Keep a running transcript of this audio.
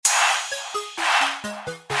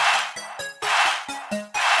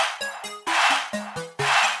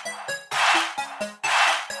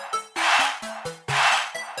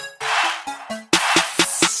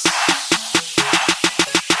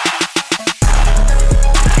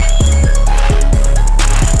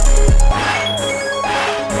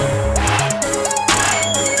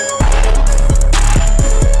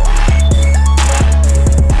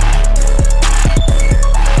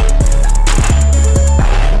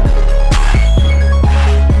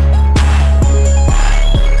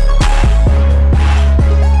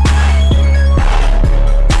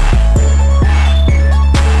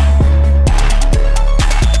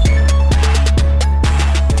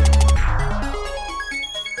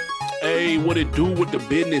Wade, what it do, what the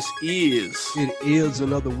business is. It is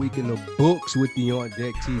another week in the books with the On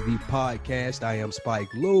Deck TV podcast. I am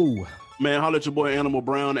Spike Lou. Man, holla at your boy Animal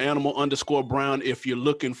Brown, Animal_Brown if you're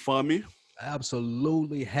looking for me.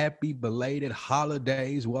 Absolutely happy belated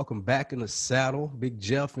holidays. Welcome back in the saddle. Big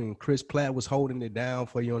Jeff and Chris Platt was holding it down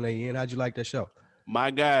for you on the end. How'd you like that show?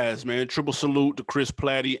 My guys, man, triple salute to Chris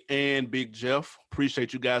Platty and Big Jeff.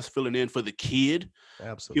 Appreciate you guys filling in for the kid.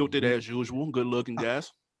 Absolutely. Guilted as usual. Good looking,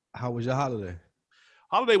 guys. How was your holiday?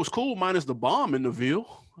 Holiday was cool, minus the bomb in the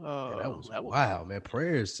Ville. That was wild, man.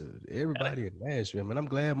 Prayers to everybody in Nashville, man. I'm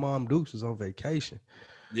glad Mom Dukes was on vacation.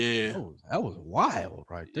 Yeah. That was wild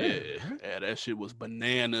right there. Yeah, that shit was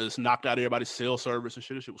bananas. Knocked out everybody's cell service and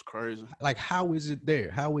shit. That shit was crazy. Like, how is it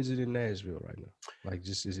there? How is it in Nashville right now? Like,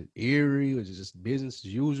 just is it eerie or is it just business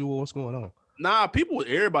as usual? What's going on? Nah,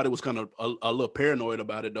 everybody was kind of a little paranoid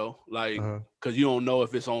about it though. Like, because you don't know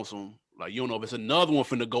if it's on some, like, you don't know if it's another one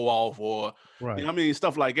finna go off or, right. You know what I mean?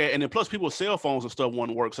 Stuff like that. And then plus people's cell phones and stuff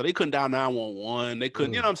wouldn't work. So they couldn't dial 911. They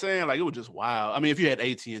couldn't, you know what I'm saying? Like, it was just wild. I mean, if you had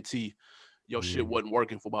AT&T, your shit wasn't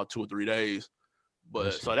working for about 2 or 3 days.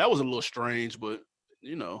 But so that was a little strange, but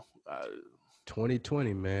you know.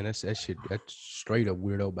 2020, man, that's straight up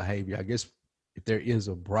weirdo behavior. I guess if there is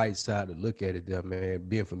a bright side to look at it there, man,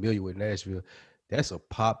 being familiar with Nashville, that's a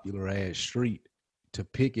popular ass street to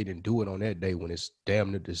pick it and do it on that day when it's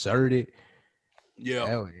damn near deserted.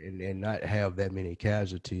 Yeah. And not have that many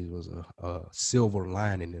casualties was a silver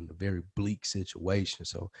lining in a very bleak situation.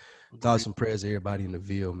 So thoughts and prayers to everybody in the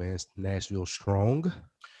Ville, man. Nashville strong.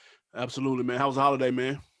 Absolutely, man. How was the holiday,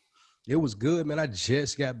 man? It was good, man. I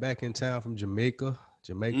just got back in town from Jamaica.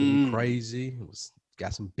 Be crazy.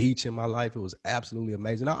 Got some beach in my life. It was absolutely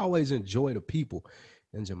amazing. I always enjoy the people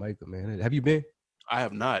in Jamaica, man. Have you been? I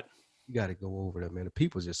have not. You got to go over there, man. The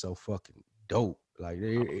people's just so fucking dope. Like,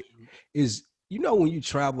 it is, you know, when you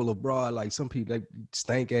travel abroad, like some people, they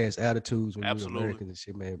stank ass attitudes when you're Americans and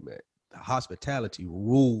shit, man. The hospitality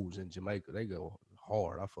rules in Jamaica. They go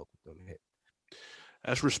hard. I fuck with them.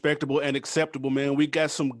 That's respectable and acceptable, man. We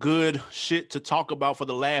got some good shit to talk about for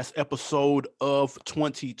the last episode of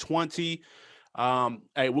 2020.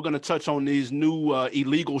 Hey, we're going to touch on these new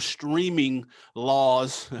illegal streaming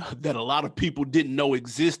laws that a lot of people didn't know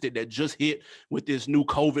existed that just hit with this new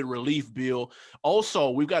COVID relief bill. Also,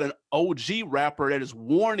 we've got an OG rapper that is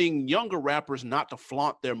warning younger rappers not to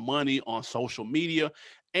flaunt their money on social media.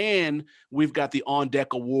 And we've got the On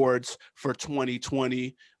Deck Awards for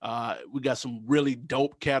 2020. We got some really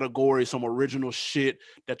dope categories, some original shit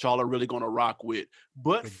that y'all are really going to rock with.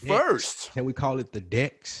 But first, can we call it the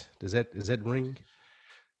decks? Does that ring?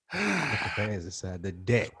 Let the fans decide. The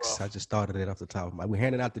decks. I just started it off the top of my. We're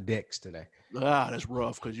handing out the decks today. That's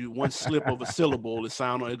rough because you one slip of a syllable,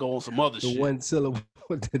 it go on some other shit. The one syllable,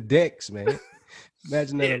 the decks, man.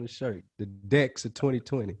 Imagine that on the shirt. The decks of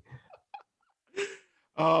 2020.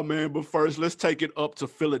 Oh, man, but first, let's take it up to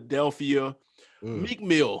Philadelphia. Meek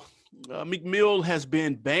Mill. Meek Mill has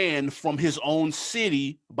been banned from his own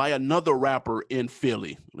city by another rapper in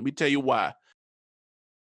Philly. Let me tell you why.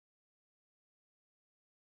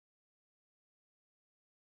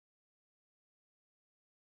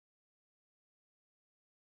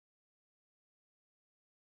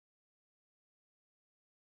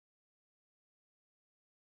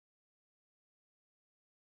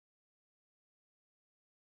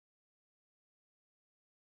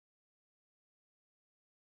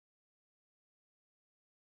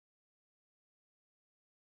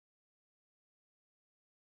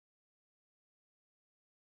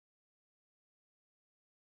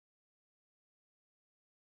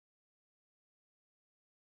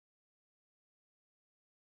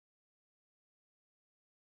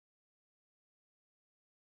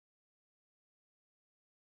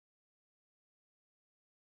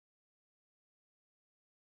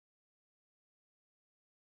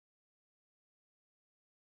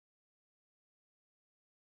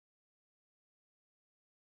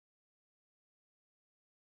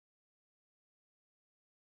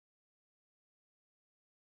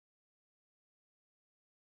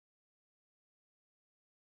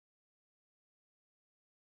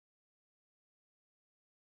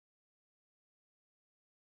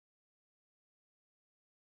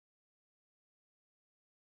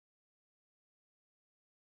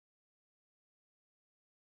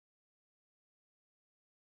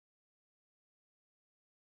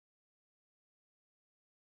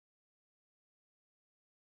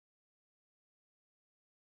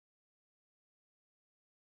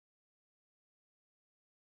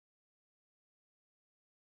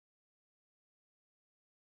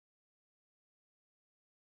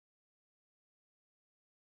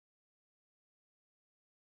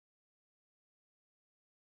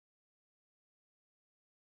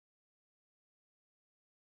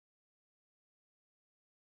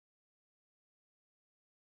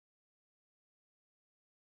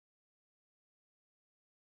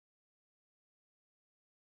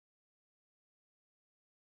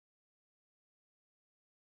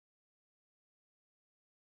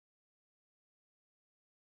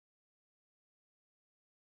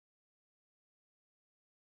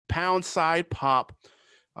 Poundside Pop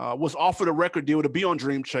was offered a record deal to be on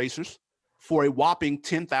Dream Chasers for a whopping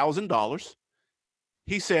 $10,000.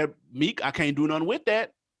 He said, Meek, I can't do nothing with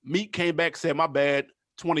that. Meek came back, said, my bad,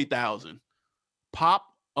 $20,000. Pop,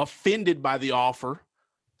 offended by the offer,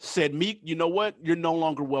 said, Meek, you know what? You're no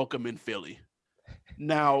longer welcome in Philly.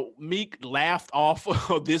 Now, Meek laughed off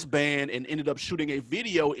of this band and ended up shooting a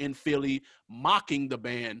video in Philly mocking the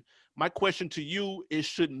band. My question to you is,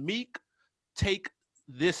 should Meek take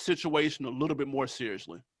this situation a little bit more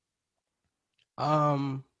seriously?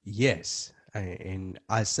 Yes. And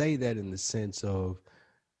I say that in the sense of,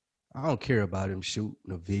 I don't care about him shooting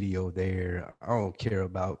a video there. I don't care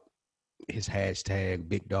about his hashtag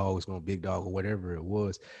big dog's gonna big dog or whatever it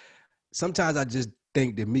was. Sometimes I just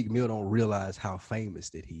think that Meek Mill don't realize how famous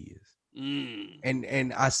that he is.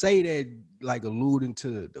 And I say that like alluding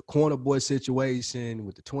to the Corner Boy situation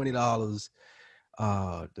with the $20,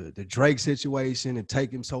 the Drake situation, and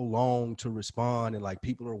take him so long to respond, and like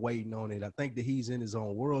people are waiting on it. I think that he's in his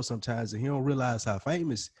own world sometimes and he don't realize how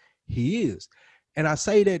famous he is. And I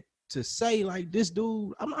say that to say, like, this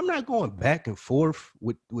dude, I'm not going back and forth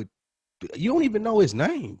with you don't even know his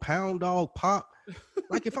name, Pound Dog Pop.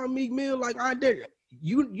 Like, if I'm Meek Mill, like, I did,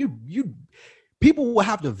 you people will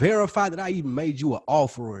have to verify that I even made you an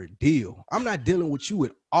offer or a deal. I'm not dealing with you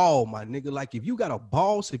at all, my nigga. Like, if you got a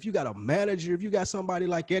boss, if you got a manager, if you got somebody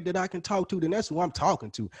like that I can talk to, then that's who I'm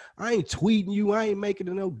talking to. I ain't tweeting you. I ain't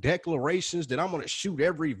making no declarations that I'm going to shoot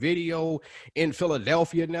every video in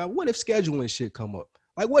Philadelphia now. What if scheduling shit come up?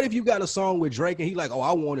 Like, what if you got a song with Drake and he like, oh,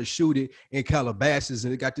 I want to shoot it in Calabasas,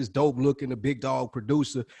 and it got this dope looking, the big dog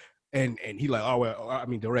producer. And he like, oh, well, I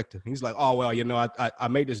mean, director. He's like, oh, well, you know, I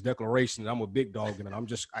made this declaration that I'm a big dog and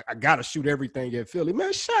I got to shoot everything in Philly.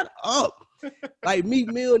 Man, shut up. Like, Meek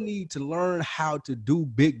Mill need to learn how to do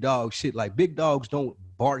big dog shit. Like, big dogs don't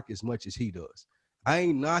bark as much as he does. I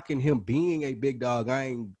ain't knocking him being a big dog. I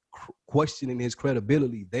ain't questioning his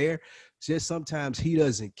credibility there. Just sometimes he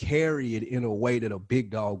doesn't carry it in a way that a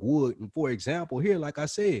big dog would. And for example, here, like I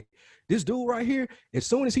said, this dude right here, as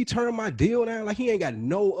soon as he turned my deal down, like, he ain't got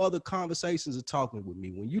no other conversations of talking with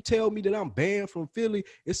me. When you tell me that I'm banned from Philly,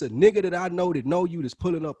 it's a nigga that I know you that's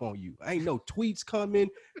pulling up on you. Ain't no tweets coming,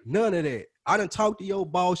 none of that. I done talked to your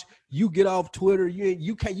boss. You get off Twitter.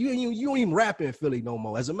 You don't even rap in Philly no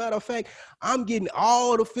more. As a matter of fact, I'm getting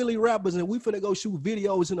all the Philly rappers and we finna go shoot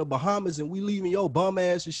videos in the Bahamas and we leaving your bum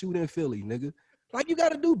ass to shoot in Philly, nigga. Like, you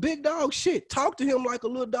got to do big dog shit. Talk to him like a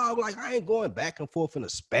little dog. Like, I ain't going back and forth in a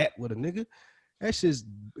spat with a nigga. That's just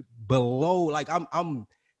below. Like, I'm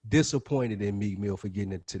disappointed in Meek Mill for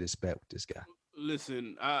getting into this spat with this guy.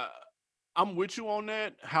 Listen, I'm with you on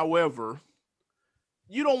that. However,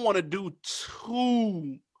 you don't want to do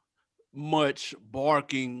too much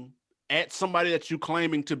barking at somebody that you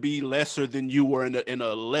claiming to be lesser than you were in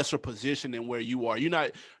a lesser position than where you are. You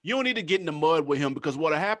don't need to get in the mud with him, because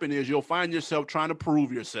what'll happen is you'll find yourself trying to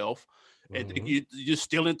prove yourself, and you're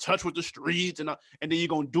still in touch with the streets, and then you're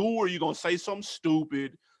gonna do, or you're gonna say something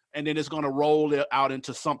stupid, and then it's gonna roll it out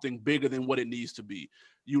into something bigger than what it needs to be.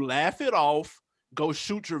 You laugh it off. Go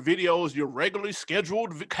shoot your videos, your regularly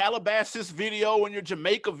scheduled Calabasas video and your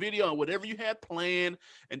Jamaica video and whatever you had planned,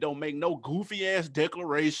 and don't make no goofy ass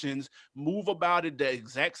declarations. Move about it the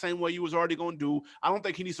exact same way you was already going to do. I don't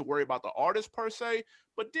think he needs to worry about the artist per se,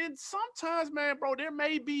 but then sometimes, man, bro, there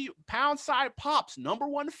may be Poundside Pop's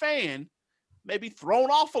 #1 fan, maybe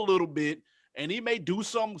thrown off a little bit, and he may do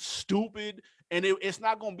something stupid. And it's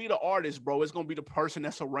not going to be the artist, bro. It's going to be the person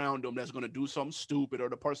that's around him that's going to do something stupid, or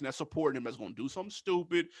the person that's supporting him that's going to do something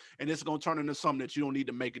stupid, and it's going to turn into something that you don't need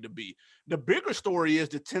to make it to be. The bigger story is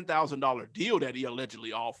the $10,000 deal that he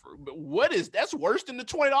allegedly offered. But that's worse than the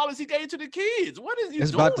 $20 he gave to the kids. What is you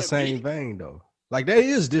It's doing? About the same vein, though. Like, that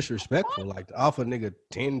is disrespectful. Like, to offer a nigga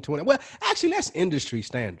 10, 20. Well, actually, that's industry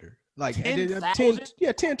standard. Like, 10,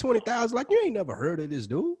 20,000. Like, you ain't never heard of this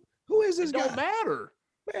dude. Who is this guy? It don't matter.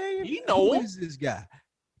 Man, who is this guy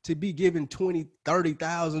to be given 20,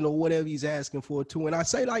 30,000 or whatever he's asking for too? And I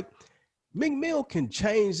say, like, Meek Mill can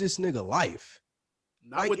change this nigga life.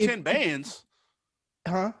 Not like, with 10 bands.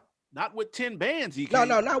 Huh? Not with 10 bands. He can.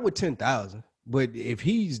 No, not with 10,000. But if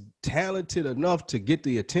he's talented enough to get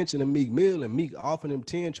the attention of Meek Mill, and Meek offering him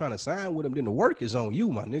 10, trying to sign with him, then the work is on you,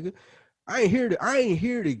 my nigga. I ain't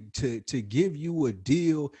here to give you a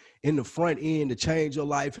deal in the front end to change your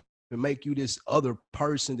life and make you this other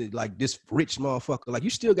person, that, like, this rich motherfucker. Like, you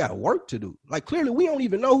still got work to do. Like, clearly we don't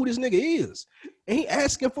even know who this nigga is, and he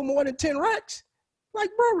asking for more than 10 racks. Like,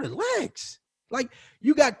 bro, relax. Like,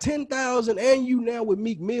 you got 10,000 and you now with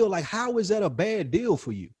Meek Mill. Like, how is that a bad deal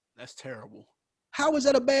for you? That's terrible. How is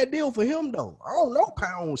that a bad deal for him though? I don't know.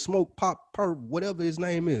 Pound, smoke, pop, per, whatever his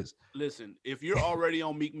name is. Listen, if you're already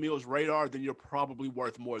on Meek Mill's radar, then you're probably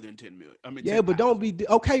worth more than 10 million. I mean, yeah, 10, but don't be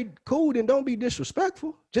okay. Cool, then don't be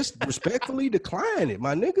disrespectful. Just respectfully decline it,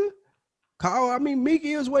 my nigga. Kyle, I mean, Meek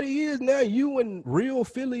is what he is now. You and real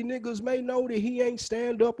Philly niggas may know that he ain't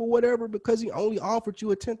stand up or whatever because he only offered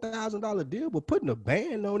you a $10,000 deal, but putting a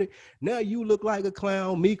ban on it, now you look like a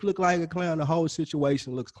clown. Meek look like a clown. The whole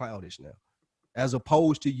situation looks clownish now, as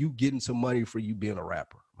opposed to you getting some money for you being a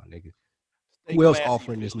rapper, my nigga. Who else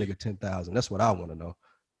offering this nigga 10,000? That's what I want to know.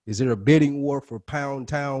 Is there a bidding war for Pound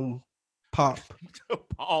Town Pop?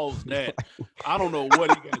 Pause that. I don't know what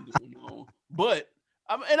he got going on, but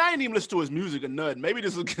and I ain't even listen to his music or nothing. Maybe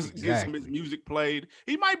this will get some of his music played.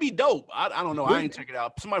 He might be dope. I don't know. I ain't check it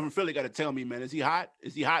out. Somebody from Philly got to tell me, man. Is he hot?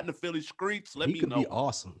 Is he hot in the Philly streets? Let me know. He could be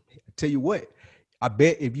awesome. I tell you what. I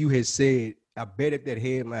bet if you had said, if that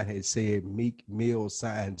headline had said Meek Mill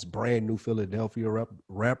signs brand new Philadelphia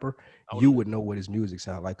rapper, you would know what his music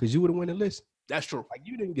sounds like because you would have went and listened. That's true. Like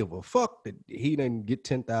you didn't give a fuck that he didn't get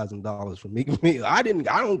 $10,000 from Meek Mill. I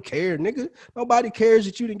don't care, nigga. Nobody cares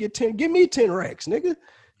that you didn't get 10. Give me 10 racks, nigga.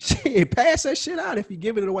 Shit, pass that shit out if you're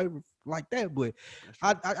giving it away like that. But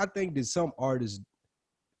I think that some artists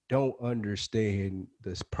don't understand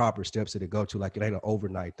the proper steps that they go to. Like it ain't an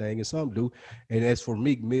overnight thing, and some do. And as for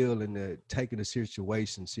Meek Mill and taking the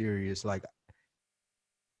situation serious, like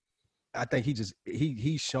I think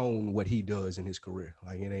he's shown what he does in his career.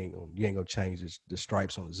 Like you ain't gonna change the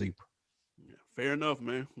stripes on the zebra. Yeah, fair enough,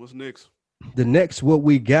 man. What's next? The next what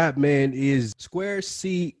we got, man, is Square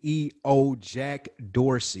CEO Jack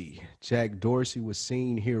Dorsey. Jack Dorsey was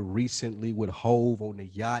seen here recently with Hove on the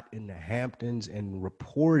yacht in the Hamptons and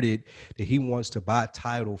reported that he wants to buy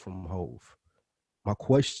Tidal from Hove. My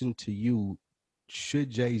question to you, should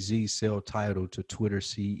Jay-Z sell Tidal to Twitter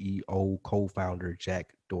CEO, co-founder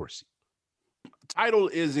Jack Dorsey? Tidal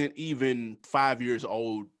isn't even 5 years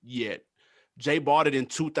old yet. Jay bought it in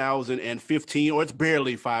 2015, or it's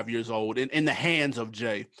barely 5 years old, in the hands of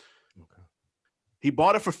Jay. Okay. He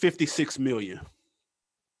bought it for $56 million.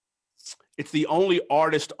 It's the only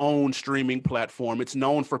artist-owned streaming platform. It's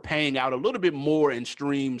known for paying out a little bit more in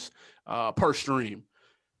streams per stream.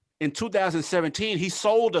 In 2017, he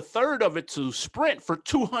sold a third of it to Sprint for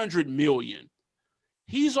 $200 million.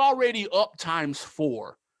 He's already up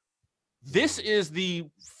 ×4. This is the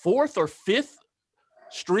 4th or 5th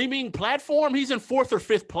streaming platform. He's in 4th or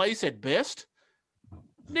 5th place at best.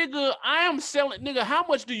 Nigga, I am selling. Nigga, how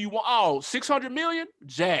much do you want? Oh, $600 million?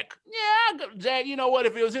 Jack. Yeah, Jack, you know what?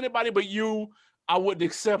 If it was anybody but you, I wouldn't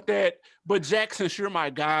accept that. But Jack, since you're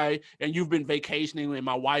my guy and you've been vacationing and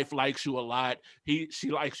my wife likes you a lot,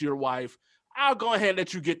 she likes your wife, I'll go ahead and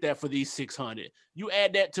let you get that for these $600. You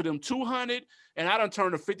add that to them $200, and I done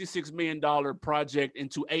turned a $56 million project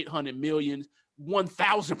into $800 million,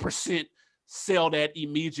 1,000% sell that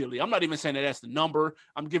immediately. I'm not even saying that that's the number.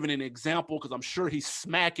 I'm giving an example because I'm sure he's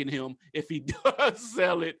smacking him if he does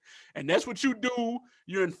sell it. And that's what you do.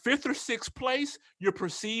 You're in 5th or 6th place. You're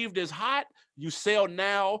perceived as hot. You sell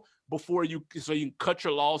now so you can cut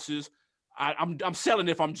your losses. I'm selling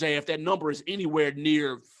if I'm Jay. If that number is anywhere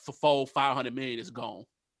near $500 million, it's gone.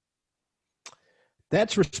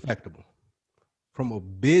 That's respectable. From a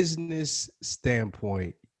business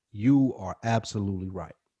standpoint, you are absolutely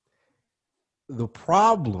right. The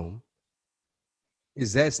problem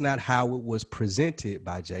is that's not how it was presented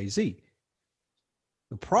by Jay-Z.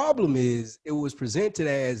 The problem is it was presented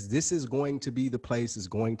as this is going to be the place that's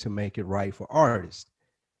going to make it right for artists.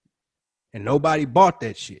 And nobody bought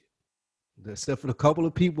that shit. Except for the couple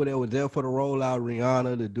of people that were there for the rollout.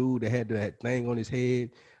 Rihanna, the dude that had that thing on his head.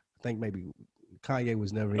 I think maybe Kanye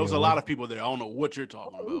was never. There was a lot of people there. I don't know what you're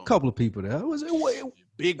talking about. A couple of people there.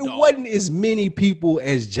 It wasn't as many people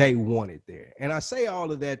as Jay wanted there. And I say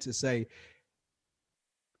all of that to say,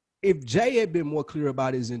 if Jay had been more clear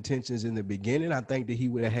about his intentions in the beginning, I think that he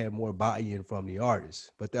would have had more buy-in from the artists.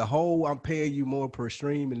 But the whole I'm paying you more per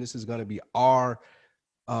stream and this is going to be our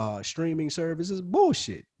streaming service is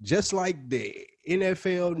bullshit. Just like the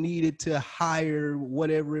NFL needed to hire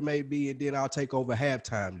whatever it may be, and then I'll take over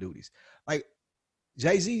halftime duties. Like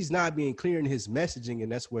Jay-Z's not being clear in his messaging, and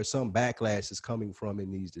that's where some backlash is coming from in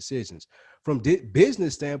these decisions. From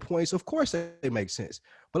business standpoints, of course, they make sense.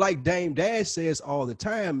 But like Dame Dash says all the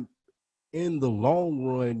time, in the long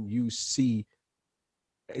run, you see,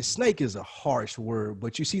 snake is a harsh word,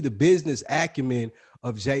 but you see the business acumen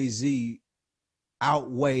of Jay-Z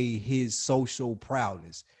outweigh his social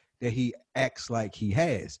prowess that he acts like he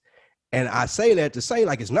has. And I say that to say,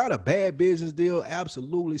 like, it's not a bad business deal.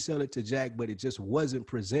 Absolutely sell it to Jack, but it just wasn't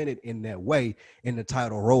presented in that way in the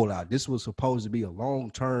title rollout. This was supposed to be a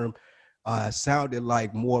long-term, sounded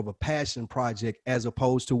like more of a passion project as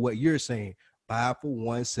opposed to what you're saying. Buy for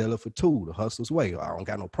one, sell it for two, the hustler's way. I don't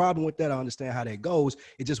got no problem with that. I understand how that goes.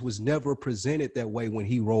 It just was never presented that way when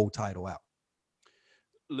he rolled title out.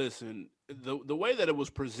 Listen, the way that it was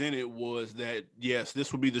presented was that, yes,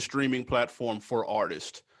 this would be the streaming platform for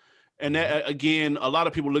artists. And that, again, a lot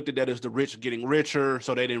of people looked at that as the rich getting richer,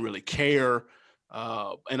 so they didn't really care.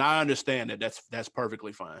 And I understand that. That's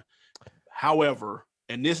perfectly fine. However,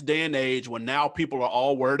 in this day and age, when now people are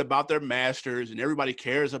all worried about their masters and everybody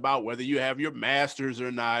cares about whether you have your masters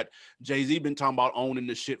or not, Jay-Z been talking about owning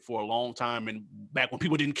the shit for a long time, and back when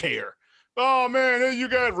people didn't care. Oh man, you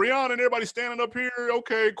got Rihanna and everybody standing up here.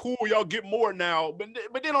 Okay, cool. Y'all get more now.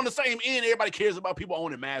 But then on the same end, everybody cares about people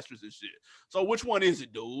owning masters and shit. So which one is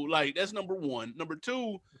it, dude? Like, that's number one. Number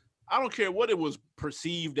two, I don't care what it was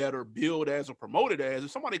perceived at or billed as or promoted as.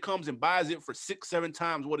 If somebody comes and buys it for 6-7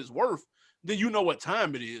 times what it's worth, then you know what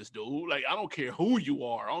time it is, dude. Like, I don't care who you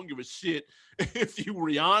are. I don't give a shit if you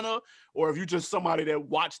Rihanna or if you just somebody that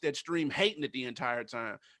watched that stream hating it the entire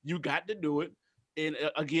time. You got to do it. And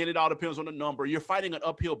again, it all depends on the number. You're fighting an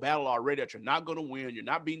uphill battle already that you're not going to win. You're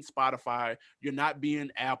not beating Spotify. You're not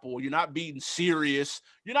beating Apple. You're not beating Sirius.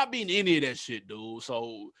 You're not beating any of that shit, dude.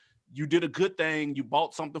 So you did a good thing. You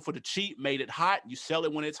bought something for the cheap, made it hot. You sell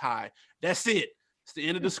it when it's high. That's it. It's the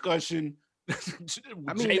end of discussion.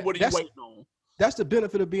 I mean, Jay, what are you waiting on? That's the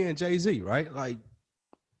benefit of being Jay-Z, right? Like,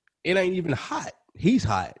 it ain't even hot. He's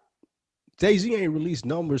hot. Jay-Z ain't released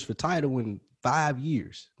numbers for Tidal in 5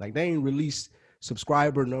 years. Like, they ain't released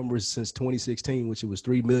subscriber numbers since 2016, which it was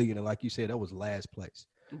 3 million. And like you said, that was last place.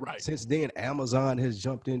 Right. Since then, Amazon has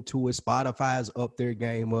jumped into it. Spotify's up their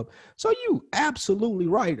game up. So you absolutely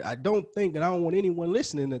right. I don't think, and I don't want anyone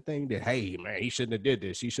listening to think that, hey, man, he shouldn't have did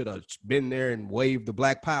this. He should have been there and waved the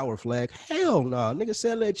Black Power flag. Hell no. Nigga,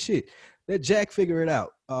 sell that shit. Let Jack figure it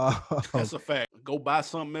out. That's a fact. Go buy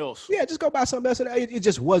something else. Yeah, just go buy something else. It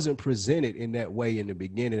just wasn't presented in that way in the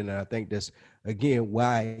beginning. And I think that's, again,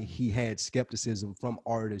 why he had skepticism from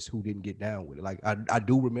artists who didn't get down with it. Like, I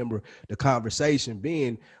do remember the conversation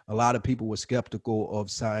being a lot of people were skeptical of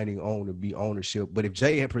signing on to be ownership. But if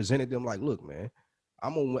Jay had presented them like, look, man,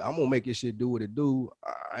 I'm gonna make this shit do what it do.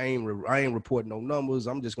 I ain't reporting no numbers.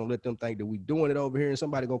 I'm just gonna let them think that we doing it over here, and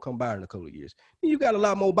somebody gonna come by in a couple of years. And you got a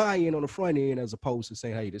lot more buy-in on the front end as opposed to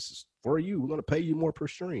saying, hey, this is for you. We're gonna pay you more per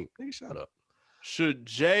stream. Nigga, shut up. Should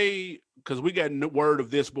Jay, because we got word of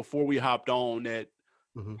this before we hopped on that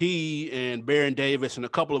he and Baron Davis and a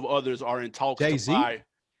couple of others are in talks Jay-Z? to buy.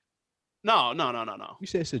 No. You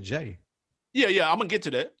said it's a Jay. Yeah, I'm gonna get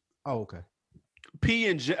to that. Oh, okay. P,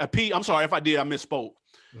 I'm sorry if I did, I misspoke.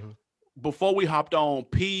 Before we hopped on,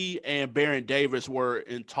 P and Baron Davis were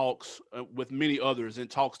in talks with many others in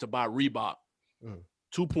talks to buy Reebok,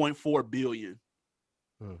 $2.4 billion.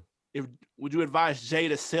 Would you advise Jay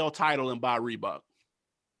to sell Tidal and buy Reebok?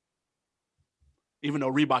 Even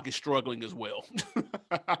though Reebok is struggling as well.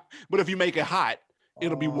 But if you make it hot,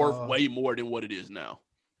 it'll be worth way more than what it is now.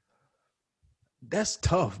 That's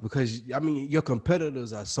tough because, I mean, your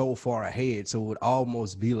competitors are so far ahead. So it would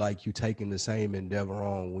almost be like you taking the same endeavor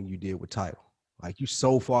on when you did with Tidal. Like, you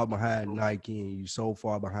so far behind Nike and you so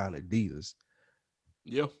far behind Adidas.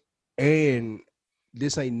 Yeah. And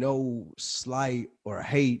this ain't no slight or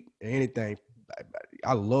hate or anything.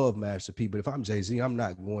 I love Master P, but if I'm Jay-Z, I'm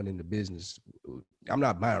not going into business. I'm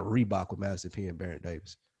not buying Reebok with Master P and Baron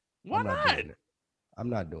Davis. Why not? I'm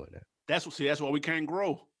not doing that. That's why we can't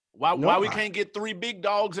grow. Why we can't get 3 big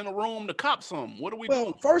dogs in a room to cop some? What are we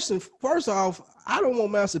doing? First off, I don't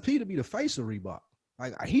want Master P to be the face of Reebok.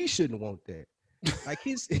 Like, he shouldn't want that. Like,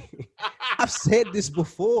 I've said this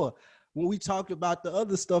before when we talked about the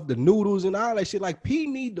other stuff, the noodles and all that shit. Like, P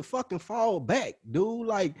need to fucking fall back, dude.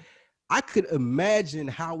 Like, I could imagine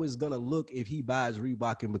how it's gonna look if he buys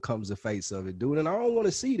Reebok and becomes the face of it, dude. And I don't want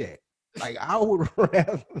to see that. Like, I would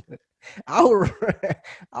rather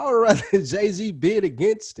Jay-Z bid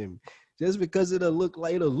against him just because it'll look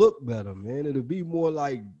better, man. It'll be more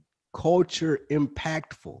like culture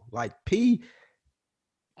impactful. Like, P,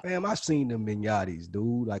 man, I've seen them Mignatis,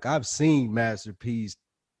 dude. Like, I've seen Master P's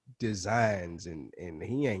designs and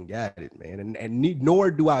he ain't got it, man. And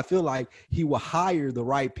nor do I feel like he will hire the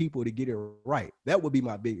right people to get it right. That would be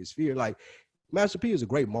my biggest fear. Like, Master P is a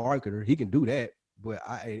great marketer. He can do that. But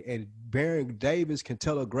Baron Davis can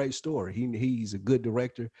tell a great story. He's a good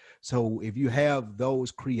director. So if you have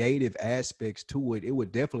those creative aspects to it, it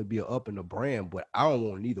would definitely be an up in the brand. But I don't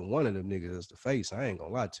want neither one of them niggas as the face. I ain't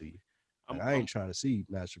gonna lie to you. I ain't trying to see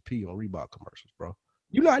Master P on Reebok commercials, bro.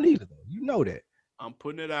 You not either, though. You know that. I'm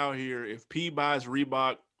putting it out here. If P buys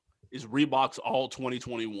Reebok, it's Reebok's all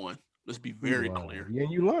 2021. Let's be very clear. Yeah,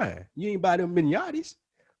 you lying. You ain't buy them Miniatis.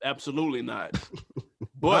 Absolutely not.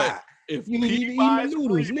 But if you ain't even eating the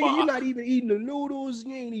noodles, nigga, you're not even eating the noodles.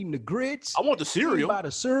 You ain't eating the grits. I want the cereal. You buy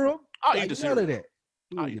the syrup. I'll eat the cereal. None of that.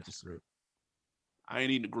 I'll eat the syrup. I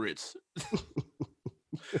ain't eating the grits.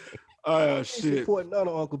 Shit. Support none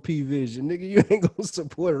of Uncle P Vision, nigga. You ain't gonna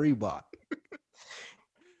support Reebok.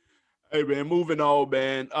 Hey man, moving on,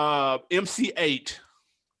 man. MC8,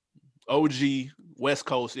 OG West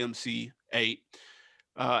Coast MC8,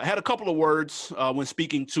 had a couple of words when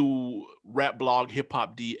speaking to rap blog Hip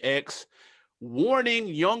Hop DX, warning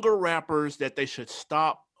younger rappers that they should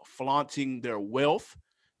stop flaunting their wealth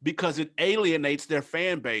because it alienates their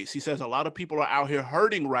fan base. He says a lot of people are out here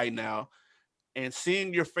hurting right now, and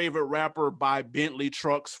seeing your favorite rapper buy Bentley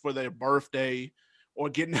trucks for their birthday, or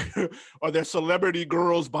getting or their celebrity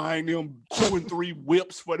girls buying them 2 and 3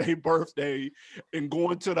 whips for their birthday and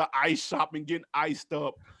going to the ice shop and getting iced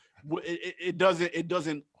up. It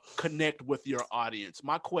doesn't connect with your audience.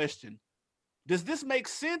 My question, does this make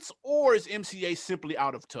sense, or is MCA simply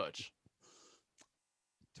out of touch?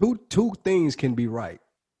 Two things can be right.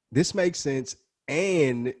 This makes sense,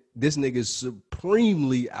 and this nigga is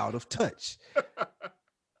supremely out of touch.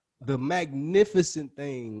 The magnificent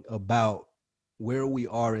thing about where we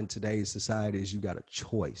are in today's society is you got a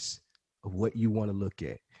choice of what you want to look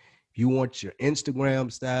at. If you want your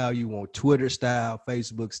Instagram style, you want Twitter style,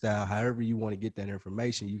 Facebook style, however you want to get that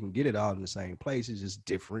information, you can get it all in the same place. It's just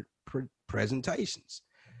different presentations.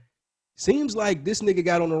 Seems like this nigga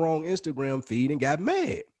got on the wrong Instagram feed and got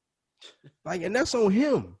mad. Like, and that's on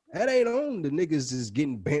him. That ain't on the niggas just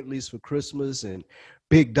getting Bentleys for Christmas and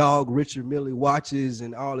Big Dog Richard Mille watches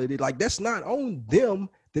and all of it. Like, that's not on them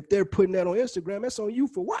that they're putting that on Instagram. That's on you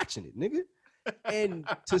for watching it, nigga. And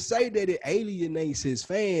to say that it alienates his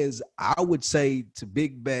fans, I would say to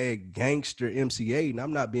Big Bag Gangster MC8, and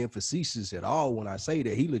I'm not being facetious at all when I say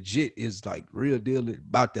that, he legit is like real deal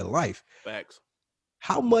about their life. Facts.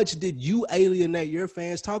 How much did you alienate your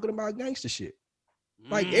fans talking about gangster shit?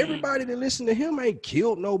 Like, everybody that listen to him ain't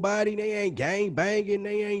killed nobody. They ain't gang banging.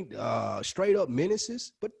 They ain't straight up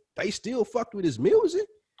menaces, but they still fucked with his music.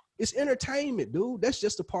 It's entertainment, dude. That's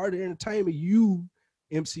just a part of entertainment. You,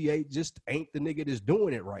 MC8, just ain't the nigga that's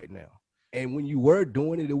doing it right now. And when you were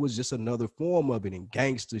doing it, it was just another form of it, and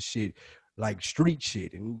gangster shit, like street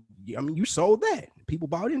shit. And I mean, you sold that. People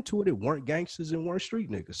bought into it. It weren't gangsters and weren't street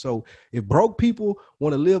niggas. So if broke people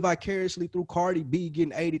want to live vicariously through Cardi B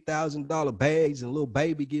getting $80,000 bags and Lil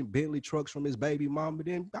Baby getting Bentley trucks from his baby mama,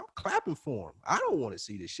 then I'm clapping for him. I don't want to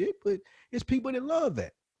see this shit, but it's people that love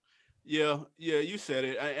that. Yeah, you said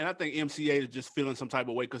it. And I think MC8 is just feeling some type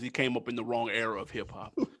of way because he came up in the wrong era of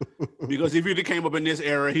hip-hop. Because if he'd came up in this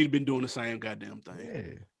era, he'd been doing the same goddamn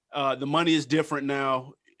thing. Yeah. The money is different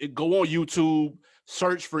now. Go on YouTube,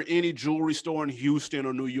 search for any jewelry store in Houston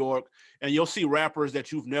or New York, and you'll see rappers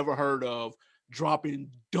that you've never heard of dropping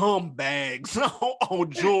dumb bags on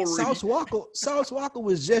jewelry. Sauce Walker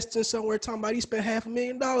was just in somewhere talking about he spent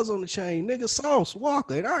 $500,000 on the chain. Nigga, Sauce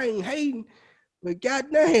Walker, and I ain't hating, but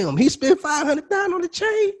goddamn, he spent $500,000 on the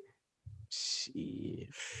chain. Shit.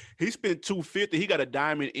 He spent $250. He got a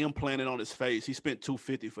diamond implanted on his face. He spent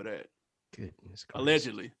 $250 for that. Goodness,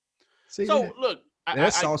 allegedly. See, so look,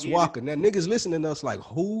 that's Sauce Walker. Now niggas listening to us like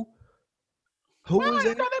who? Who is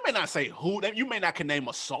that? They may not say who. You may not can name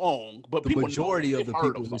a song, but the majority of the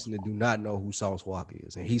people listening do not know who Sauce Walker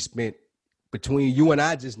is, and he spent between you and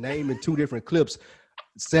I just naming 2 different clips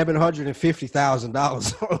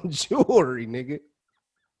 $750,000 on jewelry, nigga,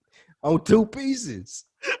 on 2 pieces.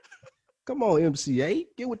 Come on, MC8,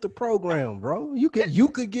 get with the program, bro. You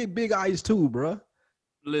could get big eyes too, bro.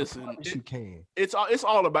 Listen, you can. It's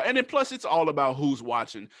all about, and then plus it's all about who's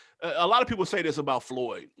watching. A lot of people say this about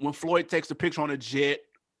Floyd. When Floyd takes a picture on a jet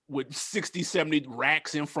with 60, 70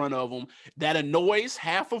 racks in front of him, that annoys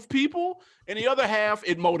half of people, and the other half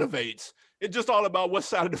it motivates. It's just all about what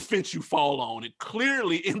side of the fence you fall on. And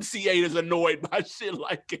clearly MC8 is annoyed by shit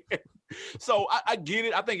like that. So I get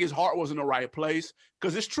it. I think his heart was in the right place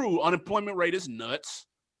because it's true. Unemployment rate is nuts.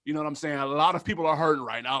 You know what I'm saying? A lot of people are hurting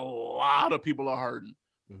right now. A lot of people are hurting.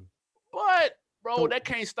 But bro, so, that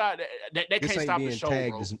can't stop. That can't stop the show,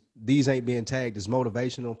 bro. These ain't being tagged as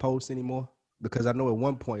motivational posts anymore, because I know at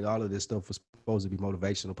one point all of this stuff was supposed to be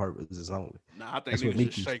motivational purposes only. Nah, I think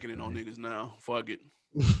niggas just shaking it on niggas now. Fuck it.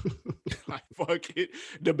 Like, fuck it.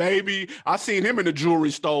 The baby, I seen him in the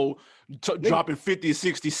jewelry store dropping 50,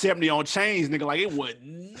 60, 70 on chains, nigga. Like, it was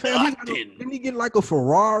nothing. Didn't he get like a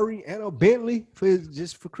Ferrari and a Bentley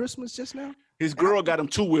for Christmas just now? His girl got him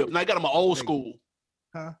 2 whips. Now I got him an old school.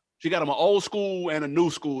 Huh? She got him an old school and a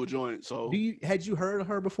new school joint. So had you heard of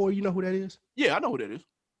her before? You know who that is? Yeah, I know who that is.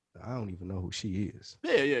 I don't even know who she is.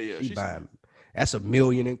 Yeah. She buying, that's $1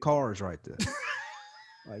 million in cars right there.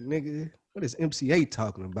 Like, nigga, what is MCA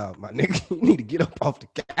talking about, my nigga? You need to get up off the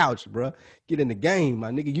couch, bro. Get in the game,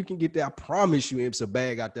 my nigga. You can get there. I promise you, it's a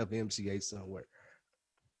bag out there for MCA somewhere.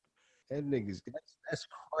 That nigga's that's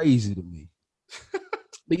crazy to me.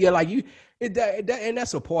 But yeah, like and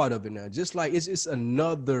that's a part of it now. Just like it's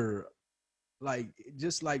another, like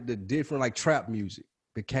just like the different, like trap music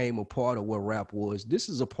became a part of what rap was. This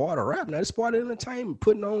is a part of rap now. It's part of entertainment,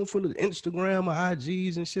 putting on for the Instagram or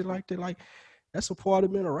IGs and shit like that. Like, that's a part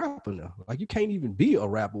of being a rapper now. Like, you can't even be a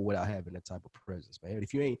rapper without having that type of presence, man.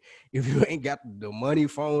 If you ain't got the money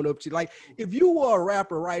phone up to, like, if you were a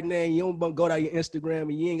rapper right now and you don't go down your Instagram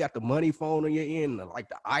and you ain't got the money phone on your end, like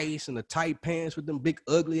the ice and the tight pants with them big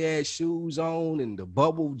ugly ass shoes on and the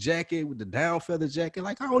bubble jacket with the down feather jacket,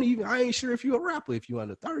 like, I ain't sure if you're a rapper if you're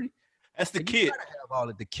under 30. That's the kid.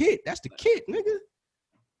 The kid. That's the kid, nigga.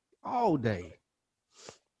 All day.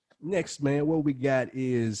 Next, man, what we got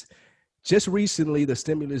is, just recently, the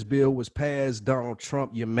stimulus bill was passed. Donald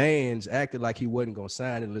Trump, your man's, acted like he wasn't going to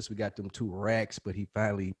sign it unless we got them 2 racks, but he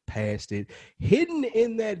finally passed it. Hidden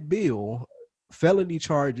in that bill, felony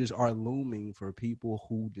charges are looming for people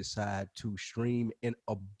who decide to stream in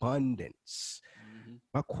abundance. Mm-hmm.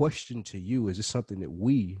 My question to you, is this something that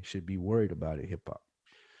we should be worried about in hip-hop?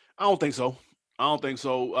 I don't think so. You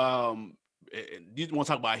want to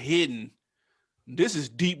talk about hidden? This is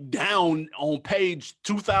deep down on page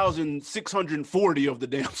 2,640 of the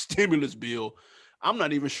damn stimulus bill. I'm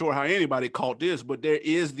not even sure how anybody caught this, but there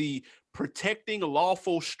is the Protecting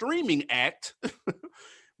Lawful Streaming Act,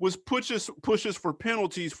 which pushes for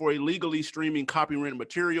penalties for illegally streaming copyrighted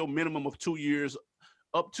material, minimum of 2 years,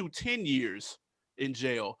 up to 10 years in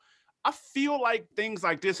jail. I feel like things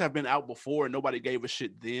like this have been out before and nobody gave a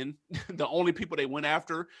shit then. The only people they went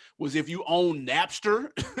after was if you own Napster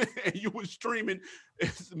and you were streaming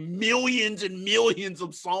millions and millions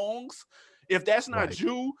of songs. If that's not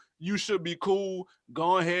you, you should be cool.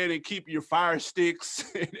 Go ahead and keep your Fire Sticks.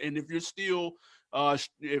 And if you're still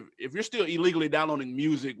if you're still illegally downloading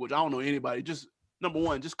music, which I don't know anybody, just number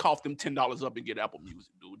one, just cough them $10 up and get Apple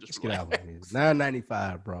Music, dude. Just get Apple Music.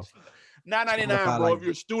 $9.95, bro. $9.99, bro. If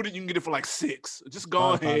you're a student, you can get it for like $6. Just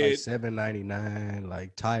go ahead. Like $7.99,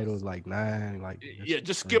 like titles like $9. Like, yeah,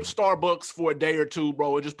 just skip Starbucks for a day or two,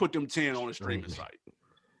 bro, and just put them 10 on the streaming site.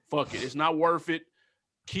 Fuck it. It's not worth it.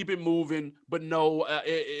 Keep it moving. But no,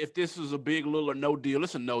 if this is a big, little, or no deal,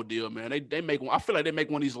 it's a no deal, man. They make one. I feel like they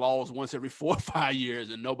make one of these laws once every 4 or 5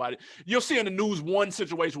 years, and nobody. You'll see in the news one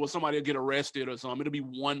situation where somebody will get arrested or something. It'll be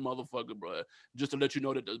one motherfucker, bro, just to let you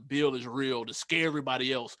know that the bill is real, to scare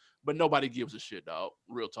everybody else. But nobody gives a shit, dog.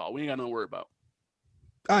 Real talk. We ain't got nothing to worry about.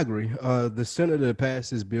 I agree. The senator that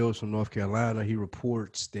passed his bills from North Carolina, he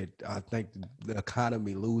reports that I think the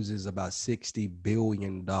economy loses about $60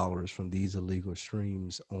 billion from these illegal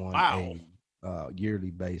streams on a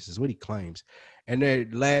yearly basis, what he claims. And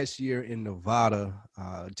then last year in Nevada,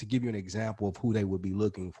 to give you an example of who they would be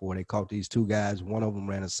looking for, they caught these 2 guys. One of them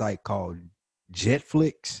ran a site called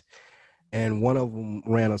Jetflix, and one of them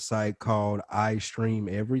ran a site called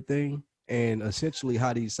iStream Everything. And essentially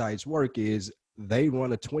how these sites work is they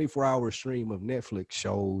run a 24-hour stream of Netflix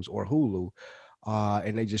shows or Hulu,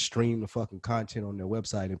 and they just stream the fucking content on their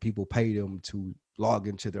website, and people pay them to log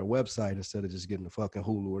into their website instead of just getting the fucking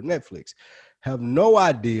Hulu or Netflix. Have no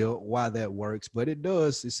idea why that works, but it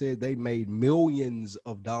does. It said they made millions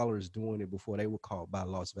of dollars doing it before they were caught by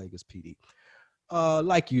Las Vegas PD.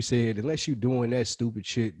 Like you said, unless you're doing that stupid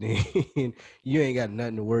shit, then you ain't got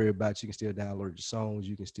nothing to worry about. You can still download your songs.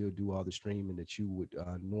 You can still do all the streaming that you would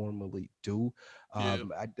normally do.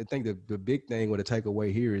 I think the big thing with the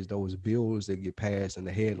takeaway here is those bills that get passed and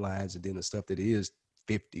the headlines, and then the stuff that is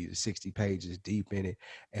 50 to 60 pages deep in it,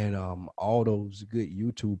 and all those good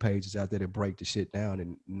YouTube pages out there that break the shit down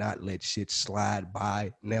and not let shit slide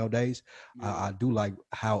by nowadays. I do like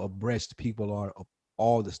how abreast people are of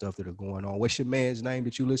all the stuff that are going on. What's your man's name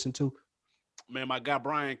that you listen to? Man, my guy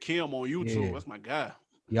Brian Kim on YouTube. Yeah. That's my guy.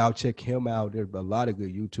 Y'all check him out. There's a lot of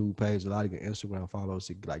good YouTube pages, a lot of good Instagram follows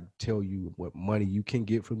to like tell you what money you can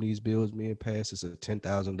get from these bills being passed. It's a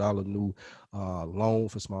 $10,000 new loan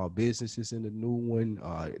for small businesses in the new one.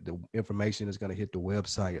 The information is going to hit the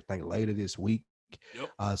website, I think, later this week.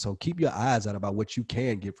 Yep. So keep your eyes out about what you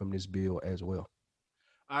can get from this bill as well.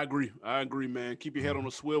 I agree, man. Keep your head on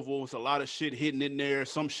a swivel. It's a lot of shit hitting in there.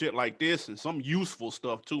 Some shit like this and some useful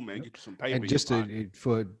stuff too, man. Get you some paper. And just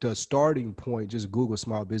for the starting point, just Google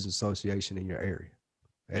Small Business Association in your area.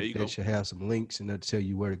 That should have some links and they'll tell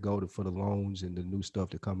you where to go for the loans and the new stuff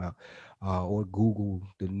to come out. Or Google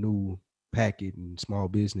the new packet and small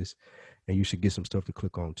business, and you should get some stuff to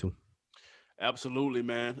click on too. Absolutely,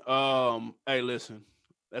 man. Hey, listen,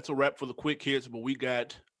 that's a wrap for the quick hits, but we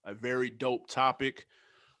got a very dope topic.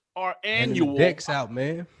 Our annual decks out,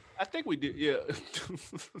 man. I think we did, yeah.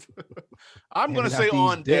 I'm gonna say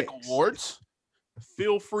on deck awards.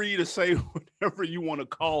 Feel free to say whatever you want to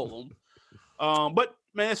call them. But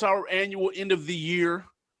man, it's our annual end of the year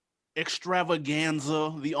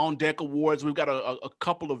extravaganza, the On Deck Awards. We've got a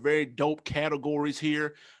couple of very dope categories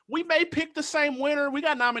here. We may pick the same winner. We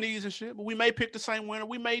got nominees and shit, but we may pick the same winner.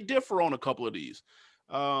 We may differ on a couple of these.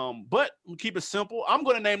 But we keep it simple. I'm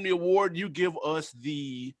going to name the award. You give us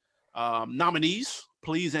the nominees,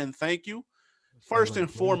 please and thank you. First and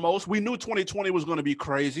foremost, we knew 2020 was going to be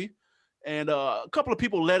crazy. And a couple of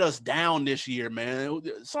people let us down this year, man.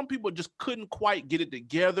 Some people just couldn't quite get it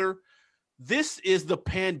together. This is the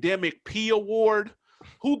Pandemic P Award.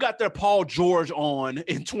 Who got their Paul George on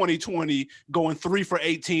in 2020 going 3 for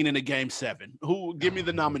 18 in a game 7? Who? Give me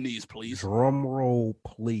the nominees, please. Drum roll,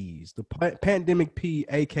 please. The Pandemic P,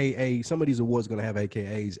 a.k.a. some of these awards going to have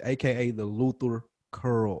a.k.a.s, a.k.a. the Luther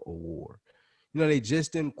Curl Award. You know, they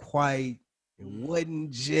just didn't quite, it wasn't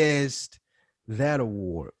just that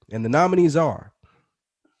award. And the nominees are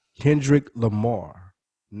Kendrick Lamar,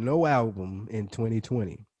 no album in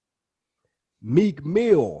 2020. Meek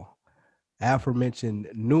Mill, aforementioned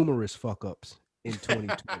numerous fuck-ups in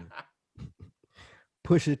 2020.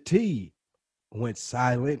 Pusha T went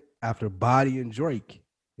silent after Body and Drake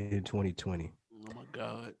in 2020. Oh, my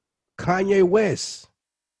God. Kanye West,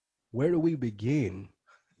 where do we begin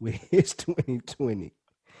with his 2020?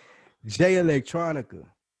 Jay Electronica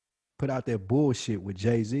put out that bullshit with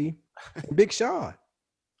Jay-Z. And Big Sean,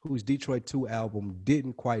 whose Detroit 2 album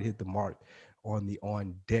didn't quite hit the mark on the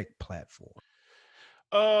On Deck platform.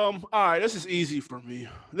 All right, this is easy for me.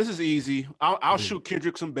 This is easy. I'll shoot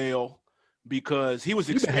Kendrick some bail because he was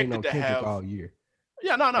expected to have all year.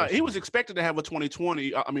 Yeah, no. He was expected to have a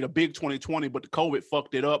 2020. I mean, a big 2020, but the COVID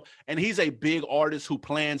fucked it up. And he's a big artist who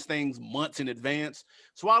plans things months in advance.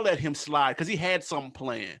 So I'll let him slide because he had something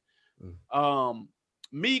planned.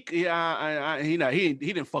 Meek, he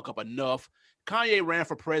didn't fuck up enough. Kanye ran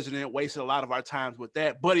for president, wasted a lot of our times with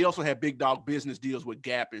that, but he also had big dog business deals with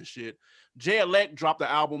Gap and shit. Jay-Elect dropped the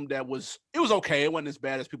album that was okay. It wasn't as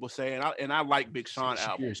bad as people say, and I like Big Sean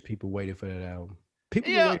album. Years people waited for that album.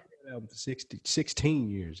 People waited for that album for 16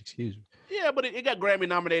 years, excuse me. Yeah, but it got Grammy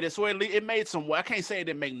nominated, so it made some. I can't say it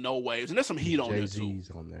didn't make no waves, and there's some heat on there too.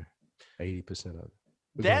 Jay-Z's on there, 80% of it.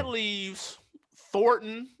 That leaves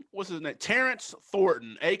Thornton. What's his name? Terrence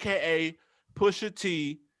Thornton, aka Pusha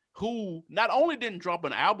T, who not only didn't drop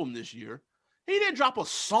an album this year, he didn't drop a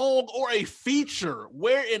song or a feature.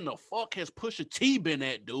 Where in the fuck has Pusha T been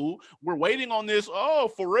at, dude? We're waiting on this.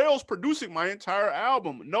 Oh, Pharrell's producing my entire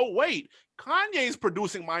album. No, wait. Kanye's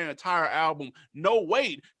producing my entire album. No,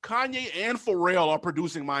 wait. Kanye and Pharrell are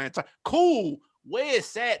producing my entire. Cool. Where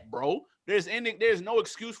is that, bro? There's no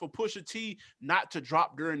excuse for Pusha T not to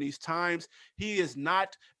drop during these times. He is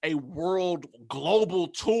not a world global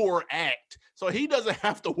tour act. So he doesn't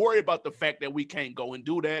have to worry about the fact that we can't go and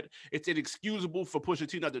do that. It's inexcusable for Pusha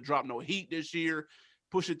T not to drop no heat this year.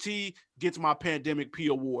 Pusha T gets my Pandemic P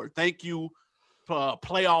Award. Thank you,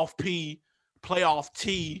 Playoff P, Playoff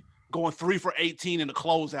T, going 3 for 18 in the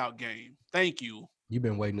closeout game. Thank you. You've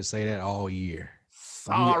been waiting to say that all year.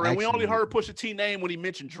 Sorry, we only heard Pusha T name when he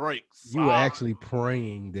mentioned Drake. You were actually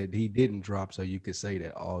praying that he didn't drop so you could say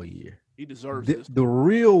that all year. He deserves this. The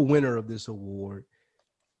real winner of this award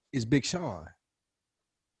is Big Sean.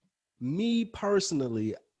 Me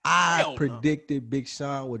personally, I predicted Big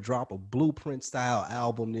Sean would drop a Blueprint-style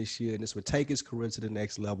album this year, and this would take his career to the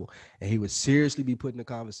next level, and he would seriously be put in a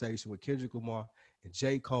conversation with Kendrick Lamar and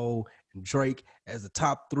J. Cole and Drake as the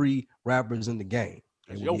top 3 rappers in the game.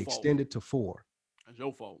 And would be extended to 4. That's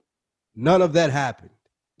your fault. None of that happened.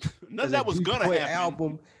 None of that was gonna happen.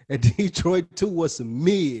 Album at Detroit 2 was some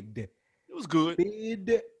mid. It was good.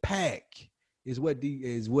 Mid pack is what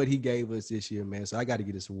he gave us this year, man. So I got to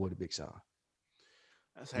get this award to Big Sean.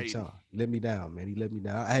 That's Big hating. Sean, let me down, man. He let me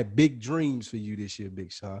down. I had big dreams for you this year,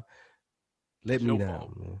 Big Sean. Let That's me your down,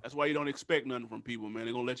 fault. man. That's why you don't expect nothing from people, man.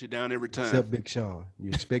 They're gonna let you down every time. Except Big Sean. You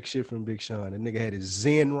expect shit from Big Sean. The nigga had his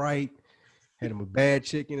Zen right, had him a bad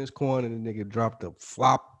chick in his corner, and the nigga dropped a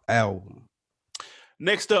flop album.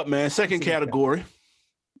 Next up, man, second category.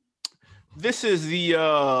 This is the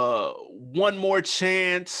One More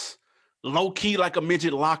Chance, low key like a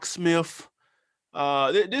midget locksmith.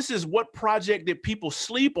 This is what project that people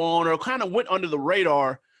sleep on or kind of went under the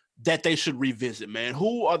radar that they should revisit, man.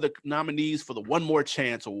 Who are the nominees for the One More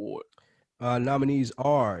Chance award? Nominees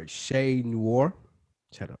are Shay Noir,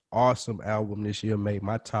 which had an awesome album this year, made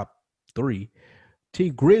my top 3. T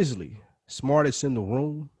Grizzly, Smartest in the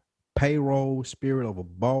Room, Payroll, Spirit of a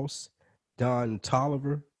Boss, Don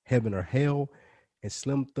Toliver, Heaven or Hell, and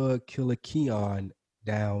Slim Thug Killer Keon,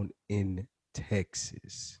 Down in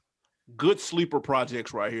Texas. Good sleeper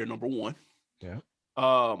projects right here, number one. Yeah.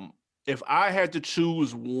 If I had to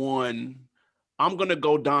choose one, I'm gonna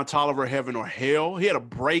go Don Toliver, Heaven or Hell. He had a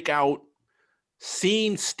breakout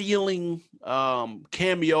scene stealing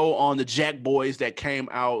cameo on the Jack Boys that came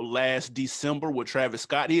out last December with Travis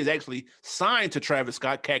Scott. He is actually signed to Travis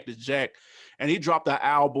Scott, Cactus Jack, and he dropped the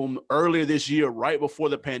album earlier this year, right before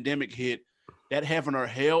the pandemic hit. That Heaven or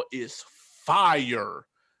Hell is fire.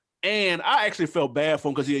 And I actually felt bad for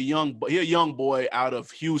him because he's a young boy out of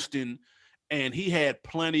Houston, and he had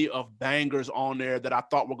plenty of bangers on there that I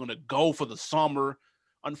thought were going to go for the summer.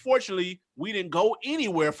 Unfortunately, we didn't go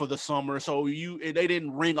anywhere for the summer, so they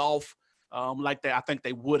didn't ring off like I think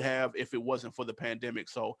they would have if it wasn't for the pandemic.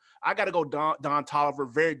 So I got to go Don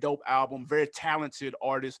Toliver. Very dope album, very talented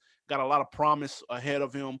artist, got a lot of promise ahead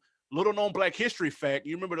of him. Little known Black History fact: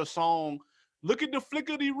 you remember the song "Look at the Flick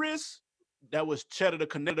of the Wrist"? That was Cheddar the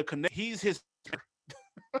Connect. He's his.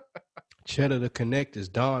 Cheddar the Connect is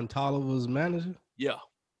Don Toliver's manager? Yeah.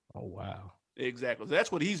 Oh, wow. Exactly. So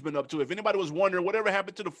that's what he's been up to. If anybody was wondering, whatever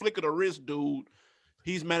happened to the Flick of the Wrist dude,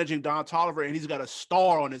 he's managing Don Toliver, and he's got a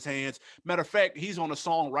star on his hands. Matter of fact, he's on a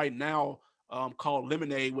song right now called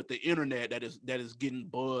Lemonade with the internet that is getting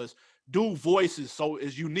buzz. Dude voice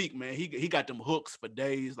is unique, man. He got them hooks for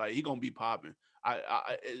days. Like, he gonna be popping.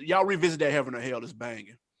 Y'all revisit that Heaven or Hell. It's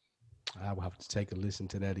banging. I will have to take a listen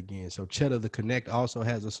to that again. So Cheddar the Connect also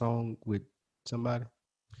has a song with somebody?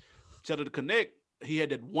 Cheddar the Connect, he had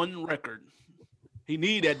that one record. He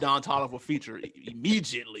need that Don Toliver feature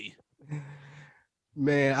immediately.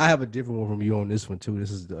 Man, I have a different one from you on this one too.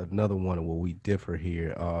 This is another one where we differ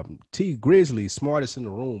here. T Grizzly, Smartest in the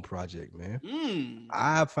Room project, man.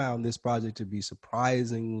 I found this project to be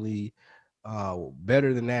surprisingly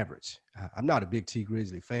better than average. I'm not a big T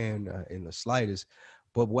Grizzly fan in the slightest,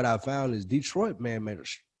 but what I found is Detroit, man, made a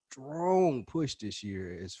strong push this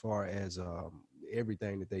year as far as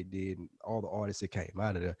everything that they did and all the artists that came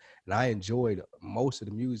out of there. And I enjoyed most of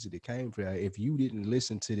the music that came from that. If you didn't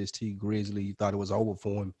listen to this T Grizzly, you thought it was over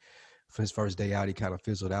for him for his first day out, he kind of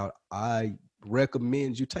fizzled out. I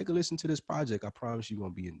recommend you take a listen to this project. I promise you're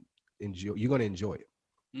gonna enjoy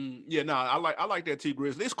it. I like that T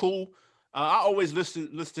Grizzly. It's cool. I always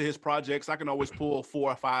listen to his projects. I can always pull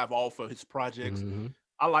 4 or 5 off of his projects. Mm-hmm.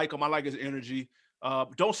 I like him. I like his energy.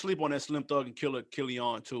 Don't sleep on that Slim Thug and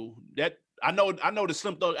Killian too. That I know the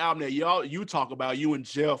Slim Thug album that you talk about, you and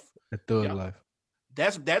Jeff. The Thug Life.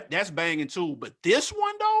 That's banging too. But this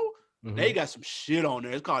one though, they got some shit on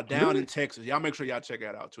there. It's called Down in Texas. Y'all make sure y'all check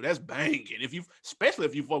that out too. That's banging. Especially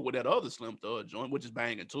if you fuck with that other Slim Thug joint, which is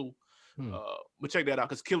banging too. But check that out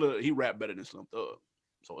because Killer, he rap better than Slim Thug,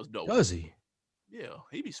 so it's dope. Does he? Yeah,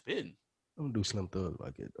 he be spitting. Don't do Slim Thug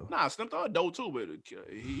like it though. Nah, Slim Thug dope too, but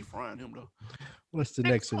he frying him though. What's the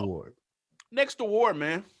next award? Next award,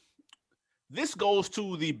 man. This goes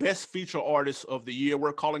to the best feature artist of the year.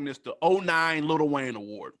 We're calling this the 09 Lil Wayne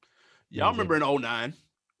Award. Y'all remember in 09?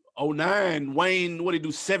 09, Wayne, what did he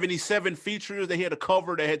do? 77 features. They had a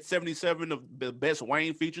cover that had 77 of the best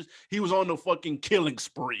Wayne features. He was on the fucking killing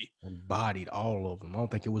spree. And bodied all of them. I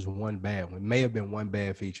don't think it was one bad one. It may have been one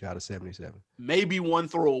bad feature out of 77. Maybe one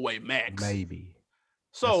throwaway, max. Maybe.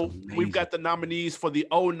 So we've got the nominees for the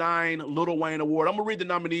 09 Lil Wayne Award. I'm going to read the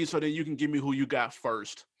nominees so that you can give me who you got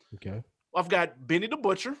first. Okay. I've got Benny the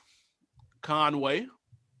Butcher, Conway,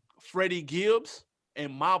 Freddie Gibbs,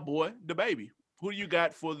 and my boy, DaBaby. Who do you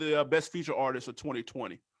got for the best feature artist of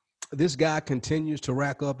 2020? This guy continues to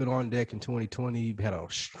rack up and on deck in 2020. He had a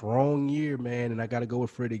strong year, man, and I got to go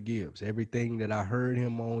with Freddie Gibbs. Everything that I heard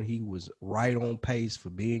him on, he was right on pace for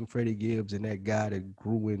being Freddie Gibbs and that guy that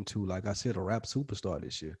grew into, like I said, a rap superstar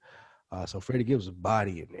this year. So Freddie Gibbs was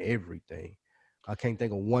bodying everything. I can't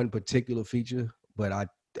think of one particular feature, but I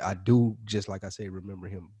I do, just like I said, remember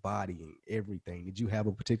him bodying everything. Did you have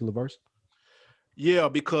a particular verse? Yeah,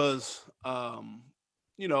 because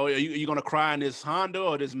you know, are you gonna cry in this Honda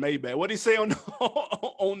or this Maybach? What did he say on the,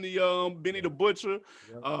 on the Benny the Butcher?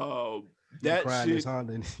 You That crying this shit,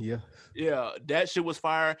 Honda, yeah. yeah, that shit was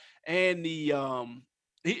fire. And the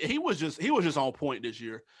he was just on point this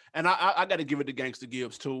year. And I got to give it to Gangsta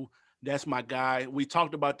Gibbs too. That's my guy. We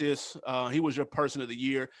talked about this. He was your person of the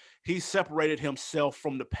year. He separated himself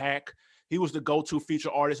from the pack. He was the go-to feature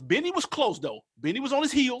artist. Benny was close though. Benny was on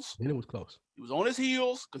his heels. Benny was close. He was on his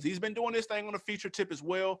heels because he's been doing this thing on the feature tip as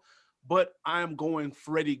well. But I am going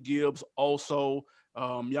Freddie Gibbs also.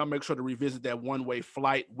 Y'all make sure to revisit that One-Way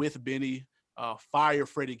Flight with Benny. Fire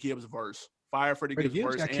Freddie Gibbs verse. Fire Freddie Gibbs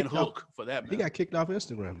verse and hook for that, man. He got kicked off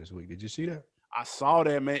Instagram this week. Did you see that? I saw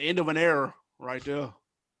that, man. End of an era right there.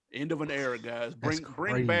 End of an era, guys.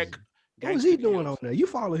 Bring back. What was he doing on there? You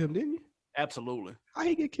follow him, didn't you? Absolutely. How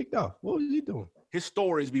he get kicked off? What was he doing? His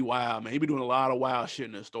stories be wild, man. He be doing a lot of wild shit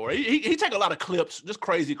in his story. He take a lot of clips, just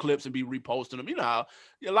crazy clips, and be reposting them. You know how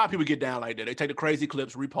a lot of people get down like that. They take the crazy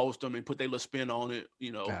clips, repost them, and put their little spin on it.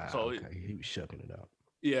 You know, he was shucking it out.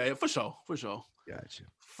 Yeah, for sure. Gotcha.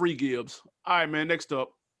 Free Gibbs. All right, man. Next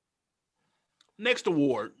up, next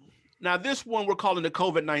award. Now this one we're calling the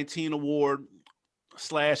COVID-19 award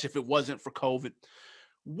 / if it wasn't for COVID.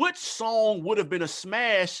 Which song would have been a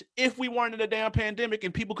smash if we weren't in a damn pandemic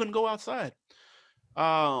and people couldn't go outside?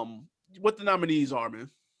 What the nominees are, man?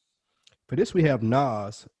 For this, we have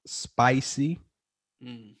Nas, Spicy.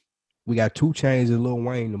 We got 2 Chainz and Lil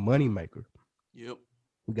Wayne, the Moneymaker. Yep.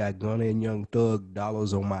 We got Gunna and Young Thug,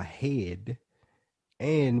 Dollars on My Head.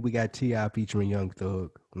 And we got T.I. featuring Young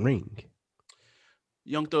Thug, Ring.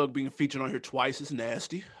 Young Thug being featured on here twice is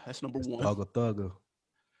nasty. That's number one. Thugger.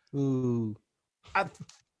 Ooh. I'm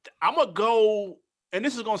going to go, and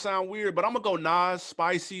this is going to sound weird, but I'm going to go Nas,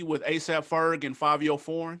 Spicy with A$AP Ferg and Fivio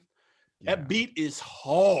Foreign. Yeah. That beat is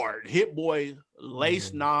hard. Hit Boy,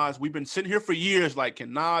 lace Nas. We've been sitting here for years like, can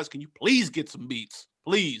you please get some beats?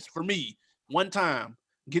 Please, for me, one time,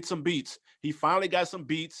 get some beats. He finally got some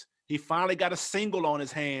beats. He finally got a single on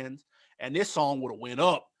his hands, and this song would have went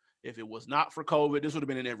up. If it was not for COVID, this would have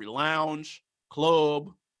been in every lounge, club,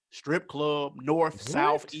 strip club, north,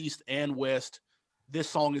 south, east, and west. This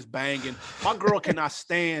song is banging. My girl cannot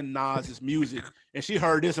stand Nas's music, and she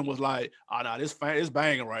heard this and was like, "Oh no, this is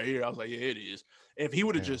banging right here." I was like, "Yeah, it is." If he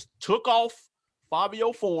would have just took off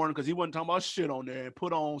Fivio Foreign because he wasn't talking about shit on there and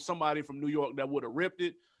put on somebody from New York that would have ripped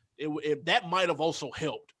it, that might have also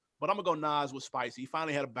helped. But I'm gonna go Nas with Spicy. He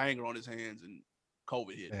finally had a banger on his hands, and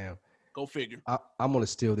COVID hit. Damn. Go figure. I'm gonna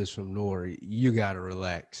steal this from Nori. You gotta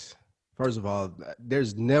relax. First of all,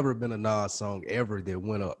 there's never been a Nas song ever that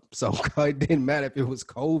went up. So it didn't matter if it was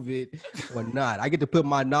COVID or not. I get to put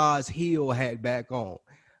my Nas heel hat back on.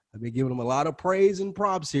 I've been giving him a lot of praise and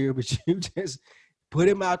props here, but you just put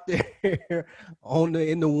him out there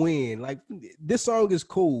in the wind. Like, this song is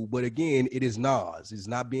cool, but again, it is Nas. It's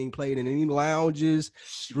not being played in any lounges,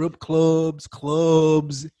 strip clubs.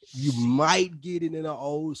 You might get it in an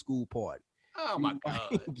old school party. Oh my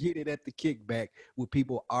God. Get it at the kickback with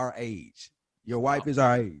people our age. Your wife is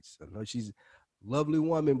our age. I know she's a lovely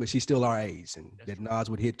woman, but she's still our age, and that Nas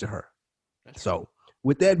would hit to her. So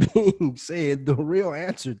with that being said, the real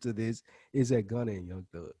answer to this is that Gunna and Young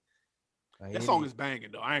Thug. That song is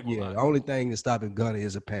banging though. I ain't gonna lie. The only thing that's stopping Gunna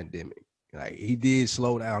is a pandemic. Like, he did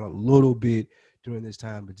slow down a little bit during this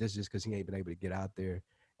time, but just because he ain't been able to get out there.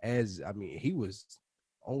 He was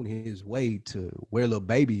on his way to where Lil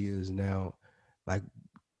Baby is now, like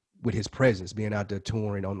with his presence, being out there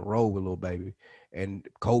touring on the road with Lil Baby. And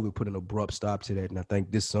COVID put an abrupt stop to that. And I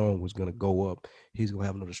think this song was going to go up. He's going to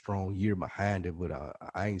have another strong year behind it. But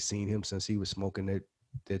I ain't seen him since he was smoking that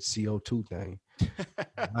CO2 thing.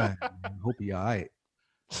 I hope he all right.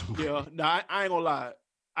 Yeah, no, I ain't gonna lie.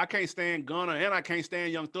 I can't stand Gunna and I can't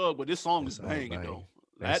stand Young Thug, but this song is banging though.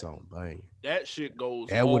 That song bang. That shit goes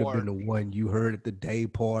That would have been the one you heard at the day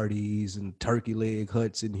parties and turkey leg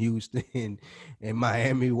huts in Houston and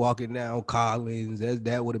Miami walking down Collins.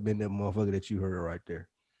 That would have been the motherfucker that you heard right there.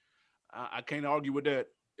 I can't argue with that,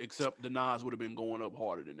 except the Nas would have been going up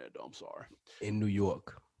harder than that though. I'm sorry. In New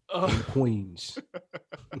York. In Queens.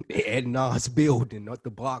 At Nas building, not the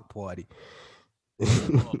block party.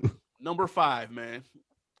 Number 5, man.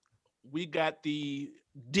 We got the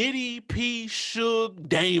Diddy P. Suge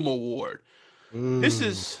Dame Award. This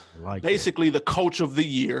is basically the coach of the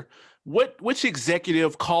year. Which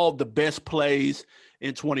executive called the best plays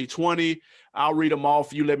in 2020? I'll read them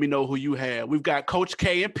off. You let me know who you have. We've got Coach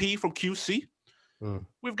K and P from QC.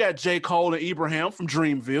 We've got J. Cole and Ibrahim from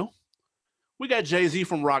Dreamville. We got Jay-Z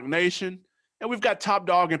from Rock Nation. And we've got Top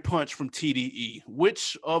Dog and Punch from TDE.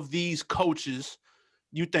 Which of these coaches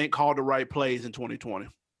you think called the right plays in 2020?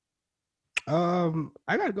 I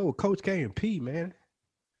gotta go with Coach K and P, man.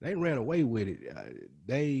 They ran away with it.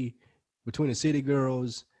 They between the City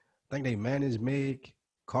Girls, I think they managed Meg.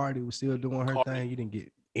 Cardi was still doing her thing. You didn't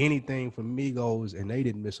get anything from Migos, and they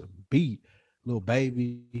didn't miss a beat. Lil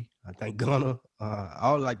Baby, I think Gunna,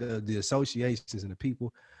 all like the associations and the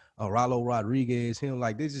people. Rallo Rodriguez, him,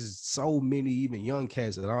 like there's just so many even young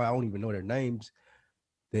cats that I don't even know their names,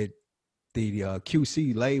 that the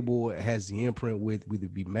QC label has the imprint with, whether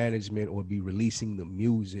it be management or be releasing the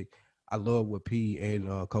music. I love what P and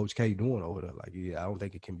Coach K doing over there. Like, yeah, I don't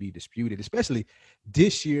think it can be disputed, especially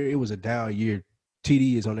this year. It was a down year.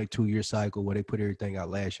 TD is on their 2-year cycle where they put everything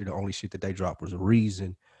out last year. The only shit that they dropped was a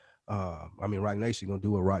Reason. I mean, Rock Nation gonna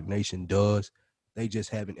do what Rock Nation does. They just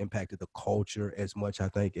haven't impacted the culture as much, I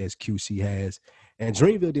think, as QC has. And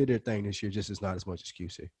Dreamville did their thing this year, just as not as much as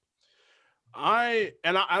QC. I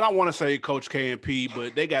want to say Coach K and P,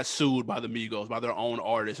 but they got sued by the Migos, by their own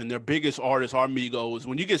artists, and their biggest artists are Migos.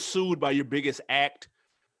 When you get sued by your biggest act,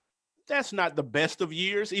 that's not the best of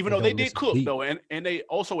years, even though they did cook though, and they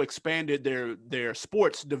also expanded their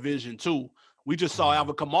sports division too. We just saw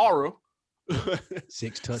Alvin Kamara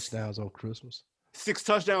 6 touchdowns on Christmas. 6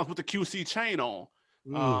 touchdowns with the QC chain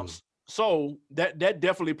on. So that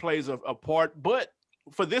definitely plays a part. But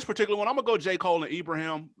for this particular one, I'm gonna go J. Cole and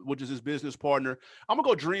Ibrahim, which is his business partner. I'm gonna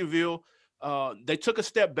go Dreamville. They took a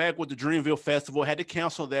step back with the Dreamville Festival, had to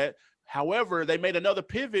cancel that. However, they made another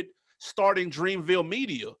pivot, starting Dreamville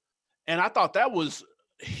Media, and I thought that was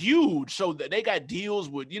huge. So that they got deals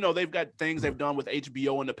with, they've got things they've done with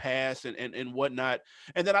HBO in the past and whatnot.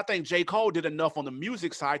 And then I think J. Cole did enough on the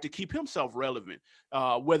music side to keep himself relevant,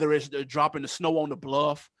 whether it's dropping the Snow on the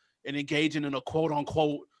Bluff and engaging in a quote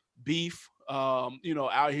unquote beef,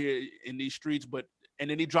 out here in these streets. And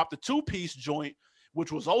then he dropped the 2-piece joint,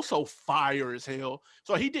 which was also fire as hell.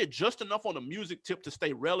 So he did just enough on the music tip to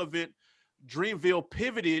stay relevant. Dreamville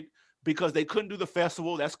pivoted because they couldn't do the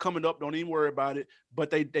festival. That's coming up. Don't even worry about it. But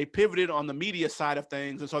they pivoted on the media side of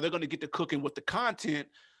things. And so they're going to get to cooking with the content.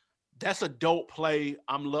 That's a dope play.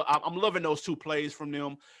 I'm loving those 2 plays from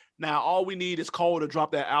them. Now, all we need is Cole to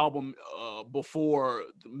drop that album before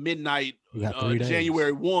midnight,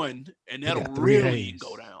 January 1, and that'll really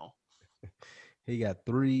go down. He got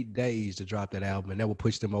 3 days to drop that album, and that will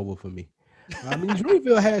push them over for me. I mean,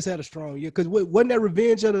 Dreamville has had a strong year, because wasn't that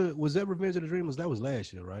Revenge of the Dreamers? That was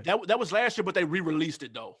last year, right? That was last year, but they re-released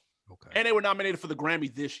it though. Okay. And they were nominated for the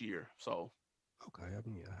Grammy this year. So. Okay, I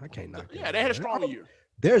mean, I can't knock that. Yeah, they had a strong year.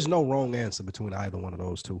 There's no wrong answer between either one of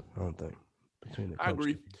those two. I don't think. I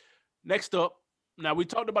agree. Next up, now we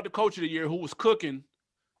talked about the coach of the year who was cooking.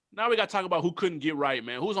 Now we got to talk about who couldn't get right,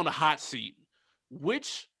 man. Who's on the hot seat?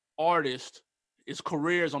 Which artist his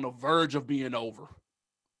career is on the verge of being over?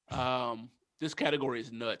 This category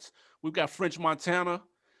is nuts. We've got French Montana,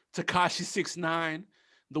 Tekashi 6ix9ine,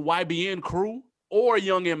 the YBN Crew, or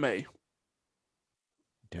Young M.A.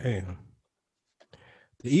 Damn.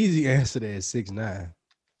 The easy answer there is 6ix9ine.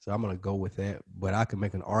 So I'm gonna go with that. But I can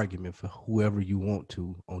make an argument for whoever you want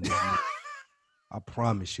to on this. I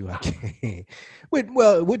promise you I can.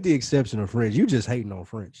 With the exception of French. You just hating on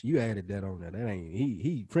French. You added that on there. That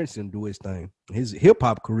ain't French didn't do his thing. His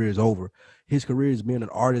hip-hop career is over. His career is being an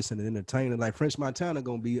artist and an entertainer. Like French Montana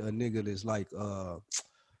gonna be a nigga that's like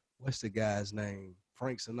what's the guy's name?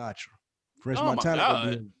 Frank Sinatra. French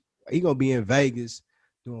Montana gonna be in Vegas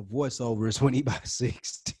doing voiceovers when he about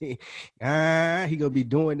 16. He gonna be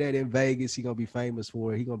doing that in Vegas. He gonna be famous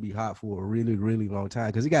for it. He gonna be hot for a really, really long time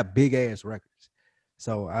because he got big ass records.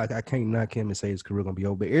 So I can't knock him and say his career gonna be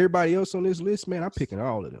over. But everybody else on this list, man, I'm picking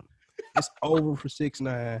all of them. It's over for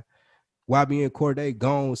 6ix9ine. YBN Cordae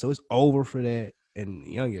gone, so it's over for that. And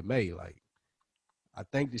Young M.A, like, I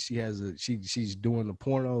think that she's doing the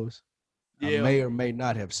pornos. Yeah. I may or may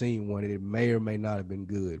not have seen one, and it may or may not have been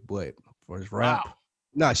good. But for his rap,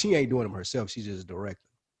 nah, she ain't doing them herself. She's just directing.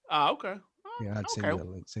 Okay. Yeah, I'd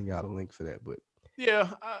send y'all a link for that. But yeah,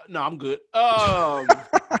 no, I'm good.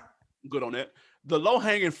 Good on that. The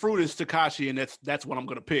low-hanging fruit is Tekashi, and that's what I'm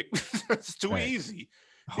gonna pick. It's too easy.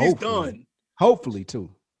 He's done. Hopefully, too.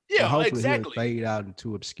 Yeah, hopefully exactly. He'll fade out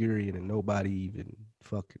into obscurity, and nobody even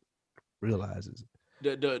fucking realizes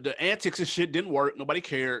it. The antics and shit didn't work. Nobody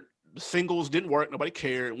cared. The singles didn't work. Nobody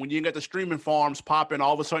cared. When you ain't got the streaming farms popping,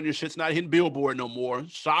 all of a sudden your shit's not hitting Billboard no more.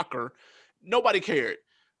 Shocker. Nobody cared.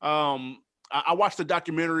 I watched the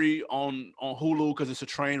documentary on Hulu because it's a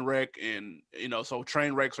train wreck, and so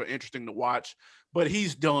train wrecks are interesting to watch. But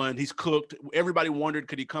he's done. He's cooked. Everybody wondered,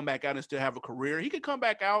 could he come back out and still have a career? He could come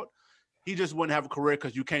back out. he just wouldn't have a career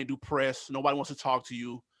because you can't do press. Nobody wants to talk to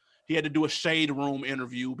you. He had to do a shade room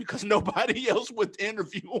interview because nobody else would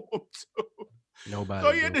interview him too. Nobody.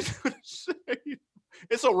 So he had to do the shade.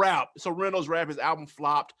 It's a rap. So Reynolds rap. His album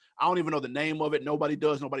flopped. I don't even know the name of it. Nobody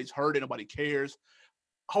does. Nobody's heard it. Nobody cares.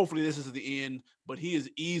 Hopefully this is the end, but he is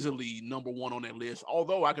easily number one on that list.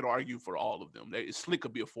 Although I could argue for all of them. Slick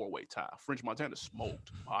could be a 4-way tie. French Montana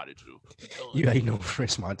smoked. How did you? You ain't no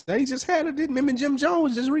French Montana. He just had it. Him and Jim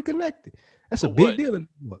Jones just reconnected. That's a big deal.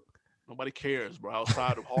 Nobody cares, bro.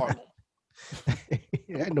 Outside of Harlem.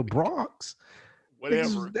 And the Bronx.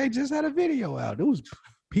 Whatever. They just had a video out. There was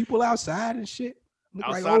people outside and shit.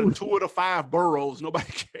 Outside of 2 of the 5 boroughs, nobody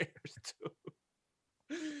cares.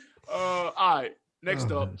 All right.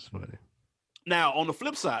 Next up. Now, on the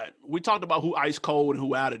flip side, we talked about who ice cold and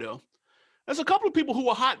who out of there. There's a couple of people who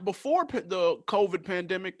were hot before the COVID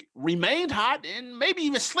pandemic, remained hot, and maybe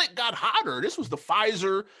even Slick got hotter. This was the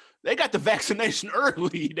Pfizer. They got the vaccination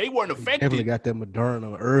early. They weren't affected. Definitely got that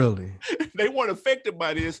Moderna early. They weren't affected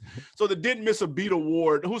by this. So they didn't miss a beat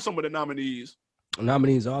award. Who's some of the nominees?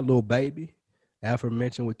 Nominees are Lil Baby,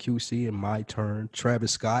 aforementioned with QC and My Turn.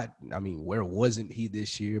 Travis Scott, I mean, where wasn't he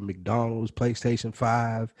this year? McDonald's, PlayStation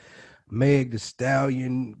 5, Meg Thee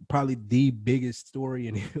Stallion, probably the biggest story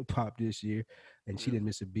in hip-hop this year. And she didn't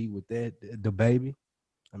miss a beat with that. The Baby,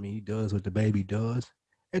 I mean, he does what the Baby does.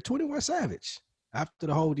 And 21 Savage, after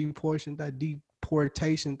the whole deportation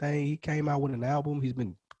thing, he came out with an album. He's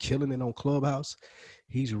been killing it on Clubhouse.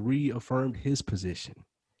 He's reaffirmed his position.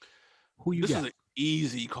 Who you got? This is an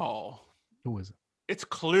easy call. Who is it? It's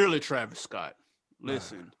clearly Travis Scott.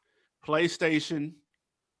 Listen, PlayStation,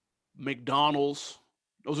 McDonald's,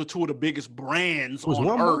 those are 2 of the biggest brands on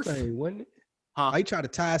one earth. More thing, wasn't it? Huh? He tried to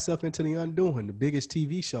tie himself into The Undoing, the biggest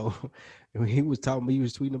TV show. He was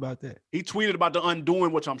tweeting about that. He tweeted about The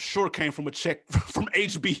Undoing, which I'm sure came from a check from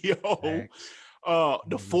HBO.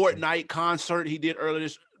 The Fortnite concert he did earlier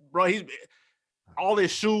this, bro. All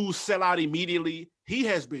his shoes sell out immediately. He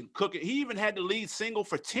has been cooking. He even had the lead single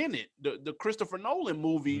for Tenet, the Christopher Nolan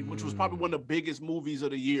movie, which was probably one of the biggest movies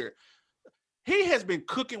of the year. He has been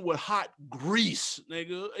cooking with hot grease,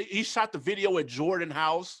 nigga. He shot the video at Jordan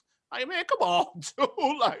House. Like, man, come on,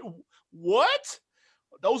 dude. Like, what?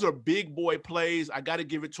 Those are big boy plays. I got to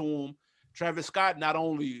give it to him. Travis Scott not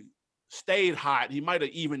only stayed hot, he might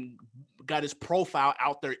have even got his profile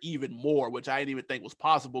out there even more, which I didn't even think was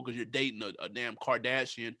possible because you're dating a damn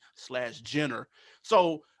Kardashian/Jenner.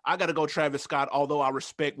 So I got to go Travis Scott, although I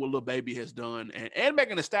respect what Lil Baby has done. And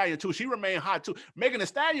Megan Thee Stallion, too. She remained hot, too. Megan Thee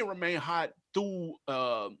Stallion remained hot through,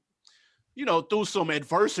 through some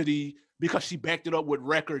adversity because she backed it up with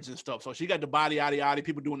records and stuff. So she got the body,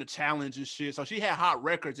 people doing the challenge and shit. So she had hot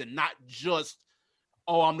records and not just,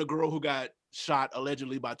 I'm the girl who got shot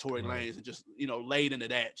allegedly by Tory Lanez and just, laid into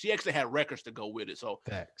that. She actually had records to go with it. So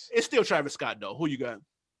Facts. It's still Travis Scott, though. Who you got?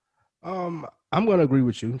 I'm going to agree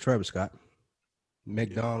with you, Travis Scott.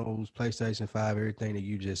 McDonald's, PlayStation 5, everything that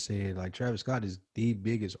you just said. Like, Travis Scott is the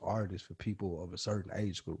biggest artist for people of a certain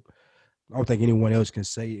age group. I don't think anyone else can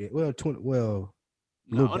say it.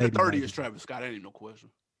 Under 30 is Travis Scott. Ain't even no question.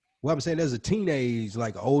 Well, I'm saying there's a teenage,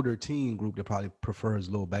 older teen group that probably prefers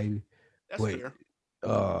Lil Baby. That's fair.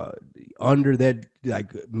 Under that,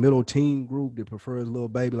 middle teen group that prefers Lil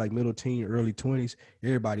Baby, middle teen, early 20s,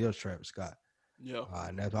 everybody else Travis Scott. Yeah.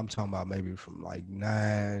 And that's, I'm talking about maybe from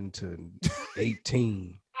 9 to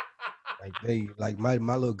 18. My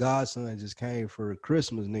little godson just came for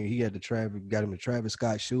Christmas, nigga. He had got him the Travis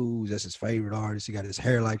Scott shoes. That's his favorite artist. He got his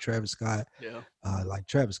hair like Travis Scott. Yeah.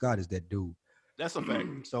 Travis Scott is that dude. That's a fact.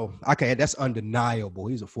 So that's undeniable.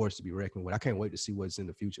 He's a force to be reckoned with. I can't wait to see what's in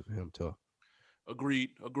the future for him too. Agreed.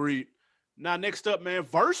 Now, next up, man,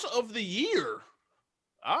 verse of the year.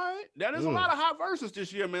 All right. There's a lot of hot verses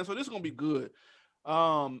this year, man. So this is going to be good.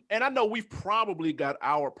 And I know we've probably got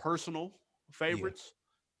our personal favorites,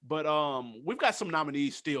 but we've got some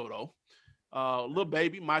nominees still, though. Lil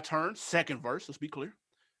Baby, My Turn, second verse, let's be clear.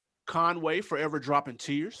 Conway, Forever Dropping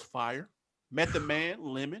Tears, fire. Method Man,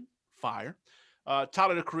 Lemon, fire.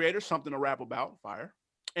 Tyler, the Creator, Something to Rap About, fire.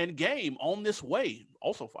 And Game, On This Way,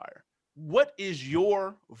 also fire. What is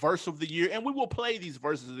your verse of the year? And we will play these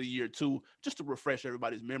verses of the year too, just to refresh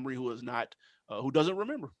everybody's memory who doesn't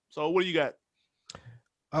remember. So what do you got?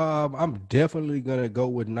 I'm definitely gonna go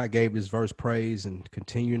with, and I gave this verse praise and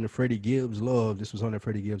continuing the Freddie Gibbs love. This was on the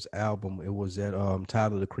Freddie Gibbs album. It was that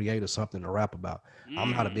Tyler, the Creator, Something to Rap About.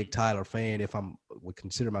 I'm not a big Tyler fan, if I would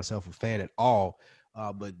consider myself a fan at all.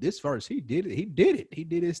 But this verse, he did it. He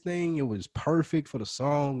did his thing. It was perfect for the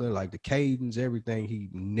song, the cadence, everything. He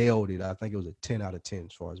nailed it. I think it was a 10 out of 10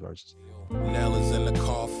 as far as verses. Nail is in the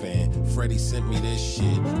coffin. Freddie sent me this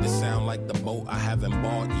shit. This sound like the boat I haven't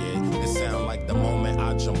bought yet. This sound like the moment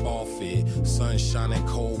I jump off it. Sunshine and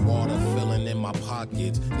cold water filling in my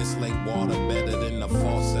pockets. This lake water better than the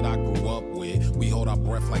faucet I grew up with. We hold our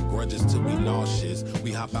breath like grudges till we nauseous.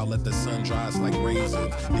 We hop out, let the sun dry us like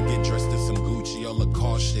raisins. And get dressed in some Gucci or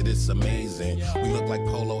Lacoste shit, it's amazing. We look like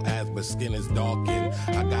polo ads, but skin is darkened.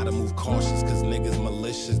 I gotta move cautious, cause niggas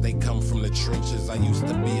malicious. They come from the trenches. I used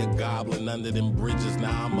to be a goblin under them bridges.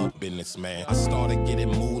 Now I'm a businessman. I started getting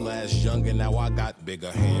moolah as young, and now I got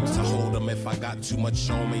bigger hands to hold them. If I got too much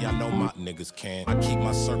on me, I know my niggas can. I keep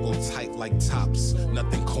my circle tight like tops.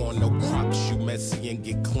 Nothing corn, no crops. You messy and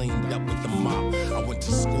get cleaned up with the mop. I went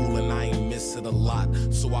to school and I ain't miss it a lot,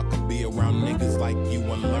 so I could be around niggas like you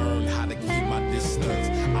and learn how to keep my distance.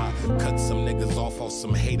 I cut some niggas off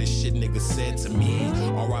some hater shit niggas said to me.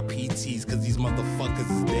 R.I.P.T's cause these motherfuckers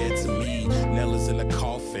is dead to me. Nella's in the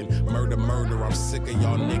coffin. Murder, I'm sick of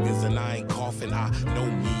y'all niggas and I ain't coughing. I know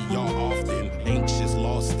me, y'all often anxious,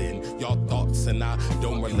 lost in y'all thoughts, and I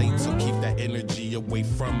don't relate, so keep that energy away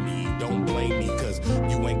from me. Don't blame me cause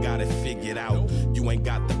you ain't got it figured out. You ain't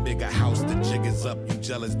got the bigger house, the jig is up. You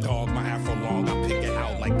jealous dog, my afro long, I pick it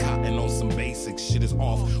out like cotton on some basics. Shit is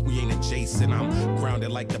off, we ain't adjacent. I'm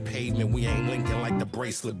grounded like the pavement, we ain't linking like the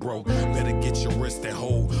bracelet broke. Better get your wrist and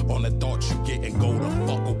hold on the thoughts you get and go the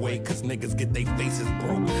fuck away, cause niggas get they faces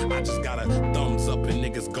broke. I just got a thumbs up and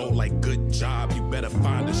niggas go like good job. You better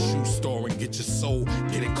find a shoe store and get your soul,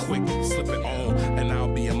 get it quick, slip it on, and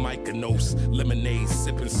I'll be a Mykonos. Lemonade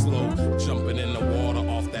sipping slow, jumping in the water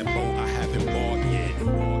off that boat I haven't bought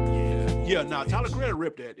yet. Yeah, nah, Tyler Creator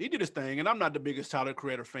ripped that. He did his thing, and I'm not the biggest Tyler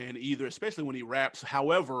Creator fan either, especially when he raps.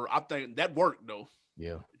 However, I think that worked though.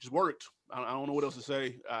 Yeah, it just worked. I don't know what else to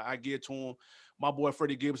say. I get to him. My boy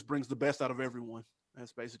Freddie Gibbs brings the best out of everyone.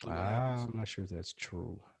 That's basically what happens. I'm not sure if that's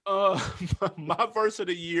true. My verse of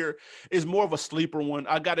the year is more of a sleeper one.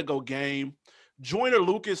 I got to go Game. Joyner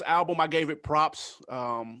Lucas album, I gave it props.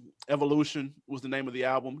 Evolution was the name of the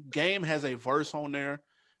album. Game has a verse on there.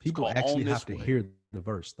 People actually have to hear the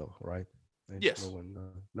verse though, right? Yes.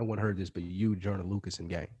 No one heard this, but you, Joyner Lucas, and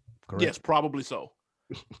Game. Correct? Yes, probably so.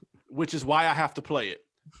 Which is why I have to play it.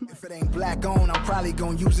 If it ain't black on, I'm probably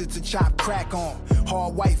gonna use it to chop crack on.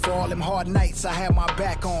 Hard white for all them hard nights I had my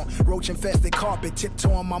back on. Roach infested carpet,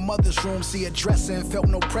 tiptoeing my mother's room. See a dresser and felt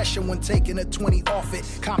no pressure when taking a 20 off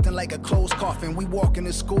it. Compton like a closed coffin, we walking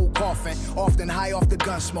to school coughing. Often high off the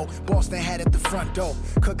gun smoke, Boston had at the front door.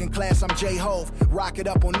 Cooking class, I'm J-Hove. Rock it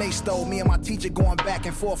up on they stove. Me and my teacher going back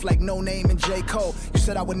and forth like No Name and J. Cole. You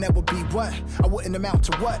said I would never be what? I wouldn't amount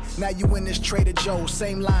to what? Now you in this Trader Joe's.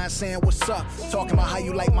 Same line saying what's up. Talking about how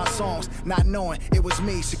you like my songs, not knowing it was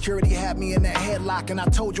me. Security had me in that headlock and I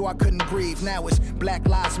told you I couldn't breathe. Now it's Black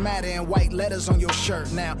Lives Matter and white letters on your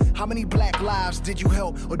shirt. Now, how many black lives did you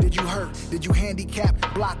help or did you hurt? Did you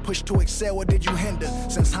handicap, block, push to excel, or did you hinder?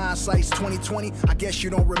 Since hindsight's 2020, I guess you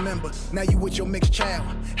don't remember. Now you with your mixed child,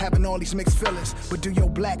 having all these mixed feelings. But do your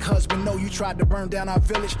black husband know you tried to burn down our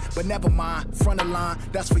village? But never mind, front of line,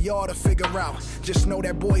 that's for y'all to figure out. Just know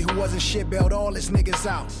that boy who wasn't shit bailed all his niggas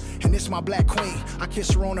out. And this my black queen, I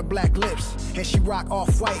kiss her on her black lips. And she rock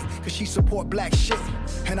off-white, cause she support black shit.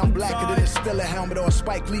 And I'm blacker than a Stiller helmet or a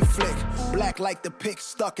Spike Lee flick. Black like the pick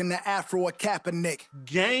stuck in the afro or Kaepernick.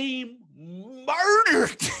 Game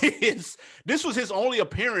murdered this. This was his only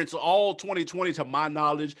appearance all 2020 to my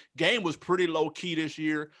knowledge. Game was pretty low-key this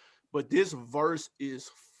year, but this verse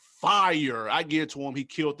is fire. I give it to him. He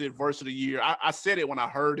killed it. Verse of the year. I said it when I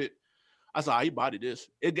heard it. I said, he bodied this.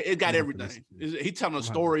 It got everything. He's telling a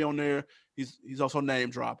story on there. He's also name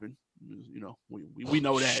dropping. You know, we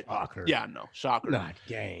know that. Shocker. Yeah, I know. Shocker. Not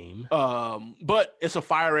Game. But it's a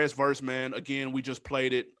fire ass verse, man. Again, we just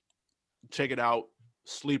played it. Check it out.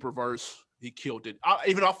 Sleeper verse. He killed it.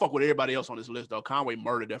 Even though I fuck with everybody else on this list, though. Conway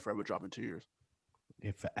murdered that Forever Dropping Tears.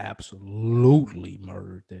 If absolutely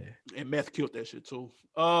murdered that. And Meth killed that shit too.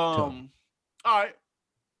 All right.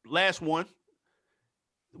 Last one.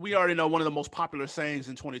 We already know one of the most popular sayings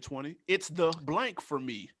in 2020. It's the blank for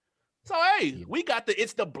me. So, hey, we got the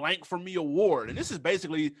It's the Blank for Me award. And this is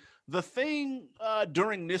basically the thing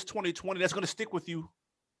during this 2020 that's going to stick with you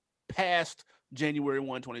past January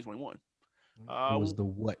 1, 2021. It was the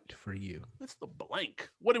what for you? It's the blank.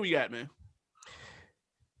 What do we got, man?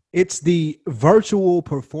 It's the virtual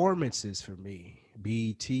performances for me.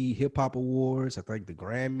 BET, Hip Hop Awards, I think the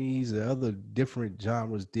Grammys, the other different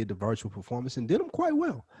genres did the virtual performance and did them quite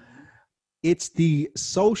well. It's the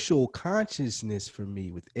social consciousness for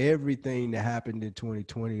me with everything that happened in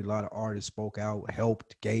 2020. A lot of artists spoke out,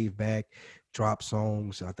 helped, gave back, dropped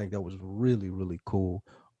songs. I think that was really, really cool.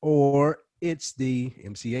 Or It's the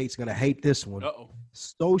MC8's gonna hate this one. Uh-oh.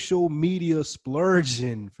 Social media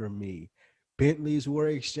splurging for me. Bentleys were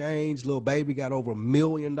exchanged. Lil Baby got over $1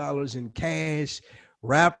 million in cash.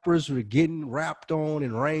 Rappers were getting rapped on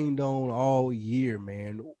and rained on all year,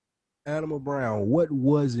 man. Animal Brown, what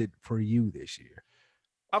was it for you this year?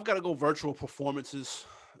 I've got to go virtual performances.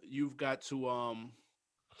 You've got to,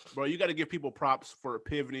 bro, you got to give people props for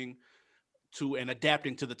pivoting to and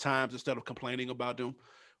adapting to the times instead of complaining about them.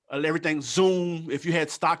 Everything Zoom. If you had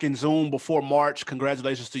stock in Zoom before March,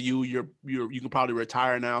 congratulations to you. You can probably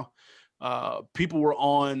retire now. People were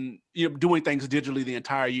on, doing things digitally the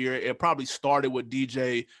entire year. It probably started with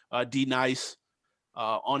DJ D Nice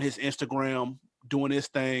on his Instagram doing his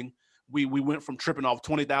thing. We went from tripping off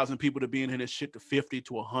 20,000 people to being in this shit to 50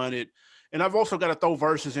 to 100. And I've also got to throw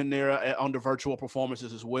verses in there under virtual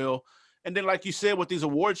performances as well. And then, like you said, what these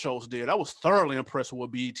award shows did, I was thoroughly impressed with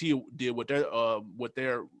what BET did with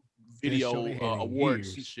their video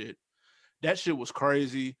awards and shit. That shit was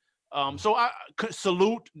crazy. So I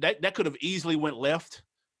salute that could have easily went left.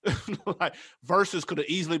 Like verses could have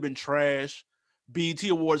easily been trash. BET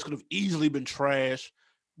Awards could have easily been trash.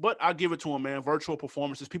 But I give it to them, man. Virtual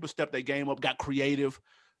performances, people stepped their game up, got creative.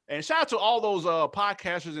 And shout out to all those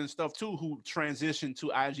podcasters and stuff too who transitioned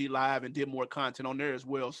to IG Live and did more content on there as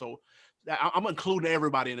well. So I'm including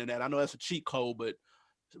everybody in that. I know that's a cheat code, but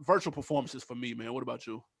virtual performances for me, man. What about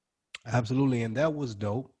you? Absolutely, and that was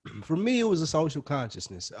dope. For me, it was a social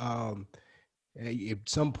consciousness. At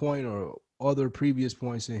some point or other previous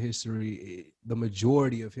points in history, the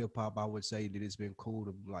majority of hip hop, I would say that it's been cool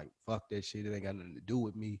to like, fuck that shit. It ain't got nothing to do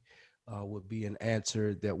with me. Would be an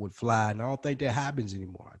answer that would fly. And I don't think that happens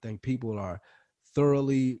anymore. I think people are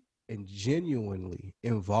thoroughly and genuinely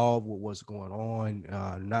involved with what's going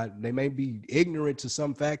on. They may be ignorant to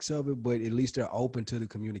some facts of it, but at least they're open to the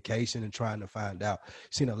communication and trying to find out.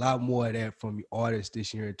 Seen a lot more of that from artists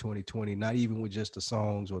this year in 2020, not even with just the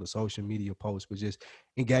songs or the social media posts, but just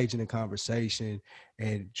engaging in conversation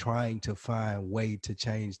and trying to find way to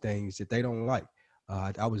change things that they don't like.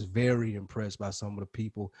 I was very impressed by some of the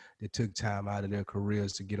people that took time out of their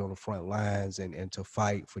careers to get on the front lines and to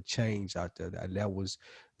fight for change out there. That was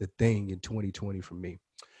the thing in 2020 for me.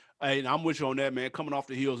 Hey, I'm with you on that, man. Coming off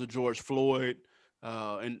the heels of George Floyd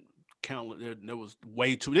and countless, there was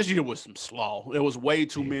way too. This year was some slaw. There was way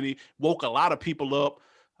too many. Woke a lot of people up.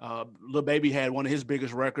 Lil Baby had one of his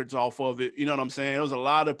biggest records off of it. You know what I'm saying? There was a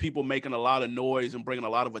lot of people making a lot of noise and bringing a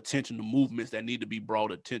lot of attention to movements that need to be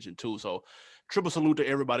brought attention to. So triple salute to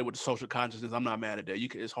everybody with the social consciousness. I'm not mad at that.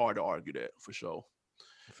 It's hard to argue that for sure.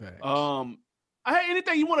 Facts.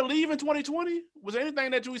 Anything you want to leave in 2020? Was there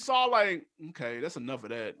anything that we saw like, okay, that's enough of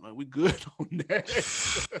that. Like, we good on that.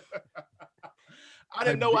 I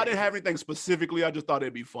didn't have anything specifically. I just thought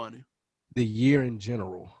it'd be funny. The year in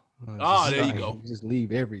general. There you go. Just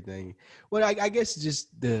leave everything. Well, I guess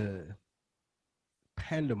just the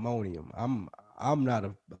pandemonium. I'm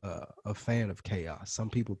not a fan of chaos. Some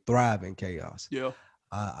people thrive in chaos. Yeah.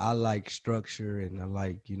 I like structure and I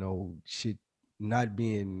like, shit not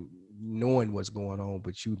knowing what's going on,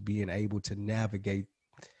 but you being able to navigate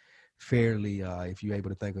fairly if you're able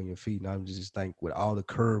to think on your feet. And I just think with all the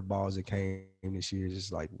curveballs that came this year,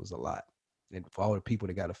 just like was a lot. And for all the people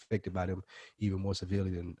that got affected by them even more severely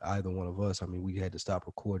than either one of us, I mean, we had to stop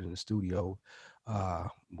recording in the studio.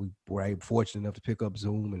 We were fortunate enough to pick up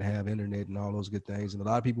Zoom and have internet and all those good things. And a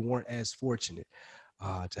lot of people weren't as fortunate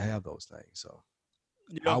to have those things. So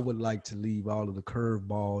I would like to leave all of the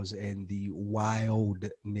curveballs and the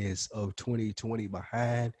wildness of 2020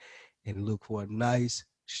 behind and look for a nice,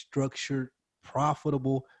 structured,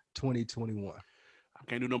 profitable 2021. I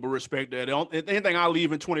can't do no but respect that. Anything I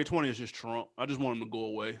leave in 2020 is just Trump. I just want him to go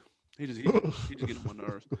away. He just getting on my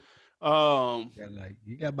nerves.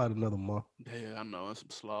 You got about another month. Yeah, I know. That's some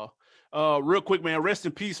slaw. Real quick, man. Rest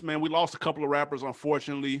in peace, man. We lost a couple of rappers,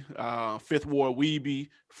 unfortunately. Fifth Ward Weeby,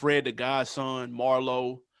 Fred the Godson,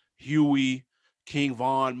 Marlo, Huey, King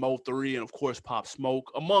Von, Mo 3, and of course Pop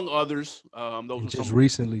Smoke, among others. Those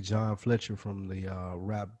recently, John Fletcher from the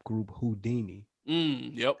rap group Houdini.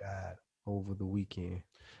 Yep. Died over the weekend.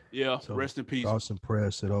 Yeah. So rest in peace. Thoughts and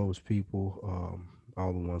prayers to those people.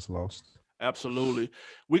 All the ones lost. Absolutely.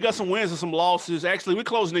 We got some wins and some losses. Actually, we're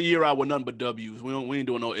closing the year out with nothing but W's. We ain't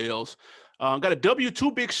doing no L's. Got a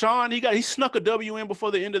W2, Big Sean. He snuck a W in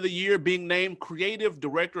before the end of the year, being named Creative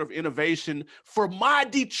Director of Innovation for my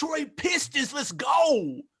Detroit Pistons. Let's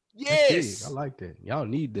go. Yes. I like that. Y'all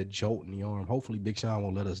need the jolt in the arm. Hopefully Big Sean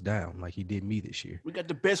won't let us down like he did me this year. We got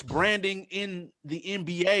the best branding in the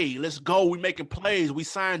NBA. Let's go. We making plays. We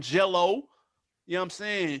signed Jello. You know what I'm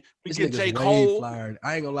saying? We This get nigga's J. way Cole. flyer.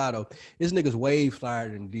 I ain't gonna lie though. This nigga's way flyer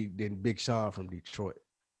than Big Sean from Detroit.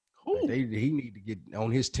 Like he need to get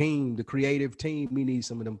on his team, the creative team. We need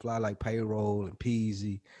some of them fly like Payroll and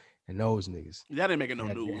Peasy and those niggas. That ain't making no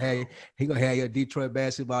news. Hey, he gonna have your Detroit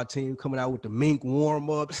basketball team coming out with the mink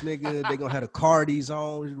warm-ups, nigga. They gonna have the Cardis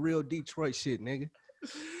on, real Detroit shit, nigga.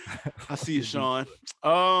 I see you, Sean.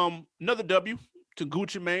 Another W to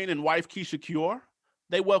Gucci Mane and wife Keisha Cure.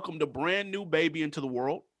 They welcomed a brand new baby into the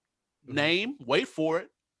world. Name, wait for it,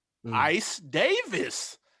 Ice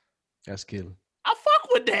Davis. That's killing. I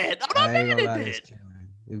fuck with that. I ain't gonna lie,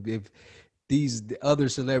 if these other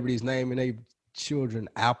celebrities naming they children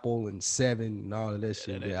Apple and Seven and all of that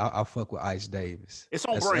shit, I fuck with Ice Davis. It's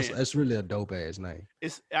on brand. That's really a dope ass name.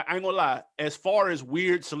 I ain't gonna lie. As far as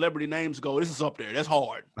weird celebrity names go, this is up there. That's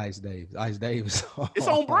hard. Ice Davis. It's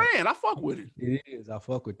on brand. I fuck with it. It is. I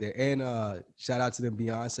fuck with that. And shout out to them.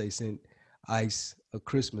 Beyonce sent Ice a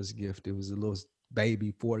Christmas gift. It was a little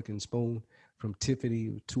baby fork and spoon from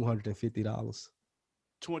Tiffany, $250.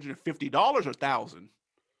 $250 or $1,000?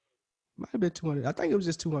 Might have been $200. I think it was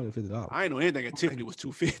just $250. I ain't know anything at Tiffany was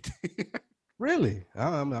 $250. Really?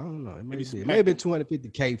 I don't know. It may have been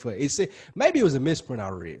 $250K for it. Maybe it was a misprint I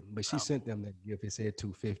read, but she sent them that gift. It said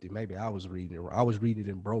 $250. Maybe I was reading it. I was reading it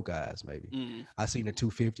in broke eyes. Maybe I seen the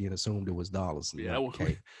 $250 and assumed it was dollars. Yeah,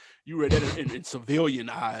 you read that in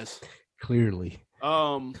civilian eyes. Clearly.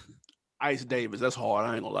 Ice Davis. That's hard.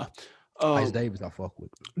 I ain't gonna lie. Ice Davis, I fuck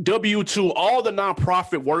with. W2, all the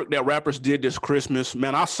nonprofit work that rappers did this Christmas,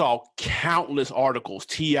 man, I saw countless articles.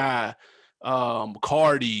 T.I.,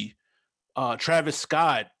 Cardi, Travis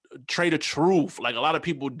Scott, Trader Truth. Like a lot of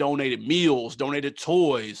people donated meals, donated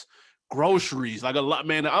toys, groceries. Like a lot,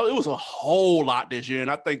 man. It was a whole lot this year,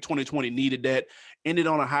 and I think 2020 needed that. Ended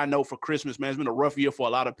on a high note for Christmas, man. It's been a rough year for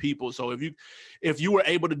a lot of people. So if you were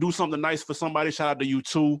able to do something nice for somebody, shout out to you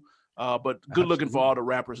too. But good looking for all the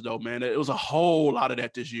rappers, though, man. It was a whole lot of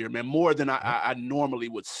that this year, man, more than I normally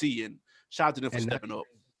would see. And shout out to them for stepping up.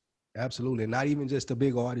 Absolutely. Not even just the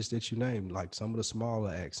big artists that you named, like some of the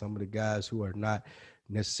smaller acts, some of the guys who are not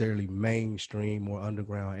necessarily mainstream or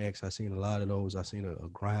underground acts. I seen a lot of those. I seen a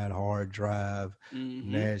Grind Hard Drive,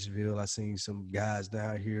 Nashville. I seen some guys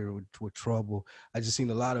down here with Trouble. I just seen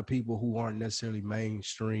a lot of people who aren't necessarily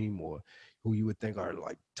mainstream or who you would think are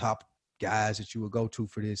like top guys that you would go to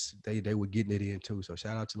for this. They were getting it in too. So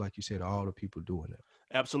shout out to, like you said, all the people doing it.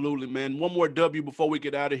 Absolutely, man. One more W before we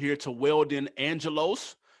get out of here to Weldon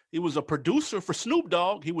Angelos. He was a producer for Snoop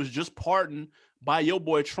Dogg. He was just pardoned by your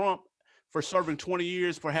boy Trump for serving 20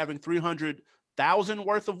 years for having $300,000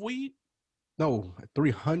 worth of weed. No,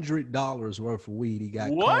 $300 worth of weed. He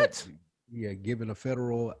got what? Caught, given a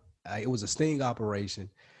federal. It was a sting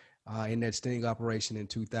operation. In that sting operation in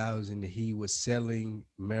 2000, he was selling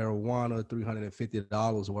marijuana,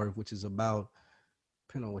 $350 worth, which is about,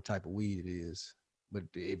 depending on what type of weed it is. But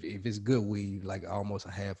if it's good weed, like almost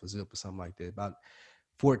a half a zip or something like that, about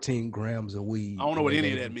 14 grams of weed. I don't know what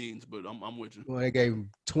any of that means, but I'm with you. Well, they gave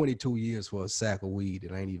him 22 years for a sack of weed.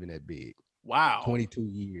 It ain't even that big. Wow. 22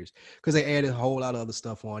 years. Because they added a whole lot of other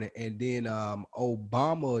stuff on it. And then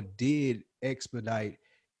Obama did expedite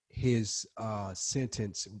his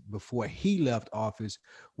sentence before he left office,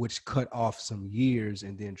 which cut off some years,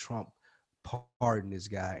 and then Trump pardoned this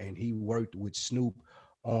guy, and he worked with Snoop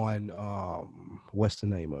on what's the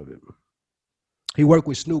name of it? He worked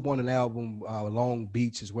with Snoop on an album, Long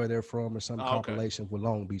Beach is where they're from, or some compilation with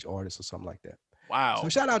Long Beach artists or something like that. Wow. So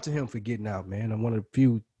shout out to him for getting out, man. And one of the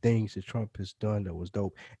few things that Trump has done that was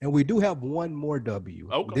dope. And we do have one more W.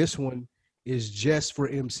 Okay. This one is just for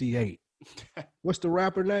MC8. What's the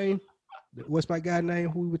rapper name? What's my guy name?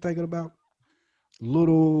 Who we were thinking about?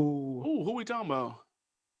 Little. Ooh, who we talking about?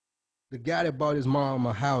 The guy that bought his mom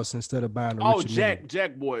a house instead of buying a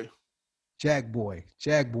Jack Boy. The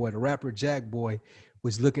rapper Jack Boy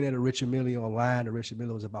was looking at a Richard Mille online. The Richard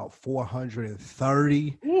Mille was about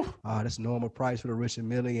 $430. That's normal price for the Richard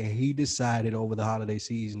Mille. And he decided over the holiday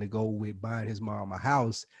season to go with buying his mom a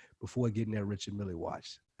house before getting that Richard Mille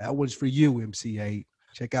watch. That was for you, MC8.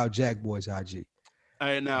 Check out Jack Boy's IG.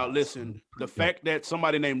 Hey, now listen, the fact that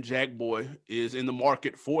somebody named Jack Boy is in the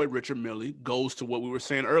market for a Richard Mille goes to what we were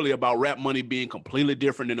saying earlier about Rap Money being completely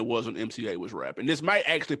different than it was when MC8 was rapping. This might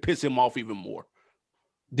actually piss him off even more.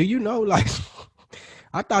 Do you know, like,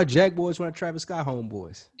 I thought Jack Boy was one of Travis Scott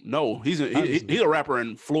homeboys. No, he's a rapper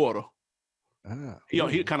in Florida.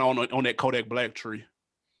 He kind of on that Kodak Black tree.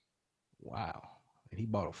 Wow. And he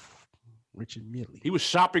bought a Richard Mille. He was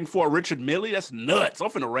shopping for a Richard Mille? That's nuts. I'm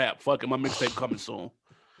finna rap. Fuck it. My mixtape coming soon.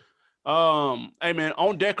 Hey man,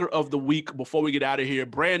 on Decker of the week, before we get out of here,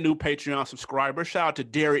 brand new Patreon subscriber. Shout out to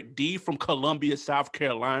Derek D from Columbia, South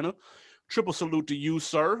Carolina. Triple salute to you,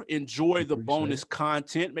 sir. Enjoy the bonus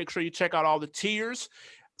content. Make sure you check out all the tiers.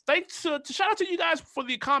 Thanks to shout out to you guys for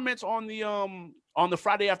the comments on the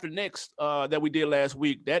Friday After Next that we did last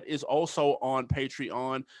week. That is also on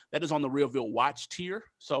Patreon. That is on the Realville Watch tier.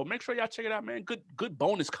 So make sure y'all check it out, man. Good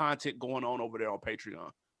bonus content going on over there on Patreon.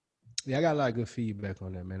 Yeah, I got a lot of good feedback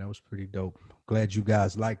on that, man. That was pretty dope. Glad you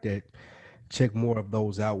guys like that. Check more of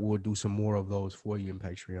those out. We'll do some more of those for you in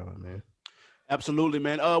Patreon, man. Absolutely,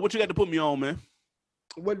 man. What you got to put me on, man?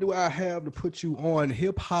 What do I have to put you on?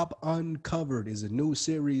 Hip Hop Uncovered is a new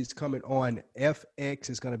series coming on FX.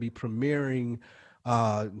 It's going to be premiering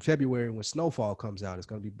in February when Snowfall comes out. It's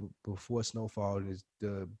going to be before Snowfall. And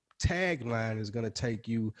the tagline is going to take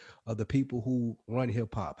you the people who run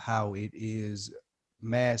hip hop, how it is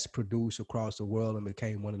mass produced across the world and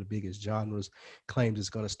became one of the biggest genres. Claims it's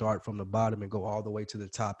going to start from the bottom and go all the way to the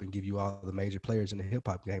top and give you all the major players in the hip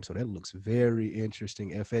hop game. So that looks very interesting.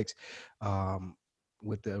 FX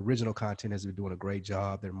with the original content has been doing a great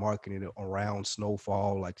job. They're marketing it around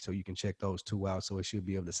Snowfall, like, so you can check those two out. So it should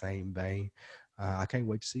be of the same vein. I can't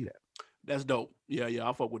wait to see that. That's dope. Yeah,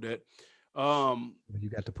 I'll fuck with that. You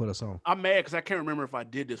got to put us on. I'm mad because I can't remember if I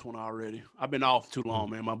did this one already. I've been off too long,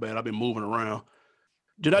 man. My bad. I've been moving around.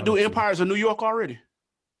 Did I do Empires of New York already?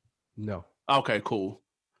 No. Okay, cool.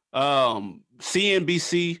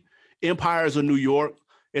 CNBC, Empires of New York.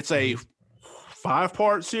 It's a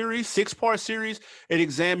 5-part series, 6-part series. It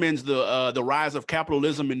examines the rise of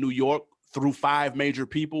capitalism in New York through 5 major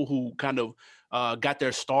people who kind of got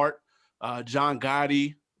their start. John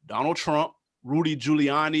Gotti, Donald Trump, Rudy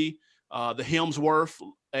Giuliani, the Hemsworth,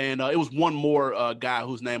 and it was one more guy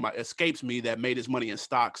whose name escapes me that made his money in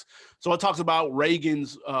stocks. So it talks about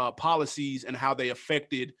Reagan's policies and how they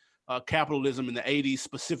affected capitalism in the 80s,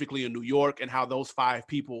 specifically in New York, and how those 5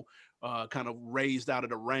 people kind of raised out of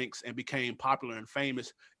the ranks and became popular and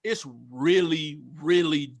famous. It's really,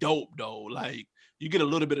 really dope, though. Like, you get a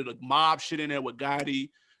little bit of the mob shit in there with Gotti.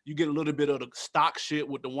 You get a little bit of the stock shit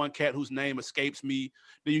with the one cat whose name escapes me.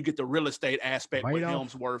 Then you get the real estate aspect with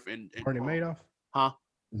Hemsworth and Bernie Madoff. Huh?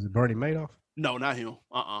 Is it Bernie Madoff? No, not him.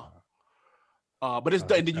 But it's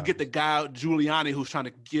and then you get the guy Giuliani who's trying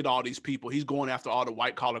to get all these people. He's going after all the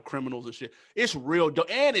white collar criminals and shit. It's real dope,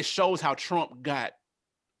 and it shows how Trump got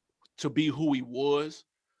to be who he was.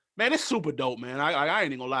 Man, it's super dope, man. I ain't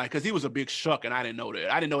even gonna lie, because he was a big shuck, and I didn't know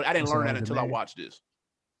that. I didn't learn that until I watched this.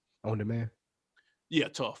 On Demand. Yeah,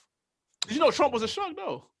 tough. Did you know Trump was a shuck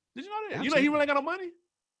though? Did you know that? Absolutely. You know he really ain't got no money.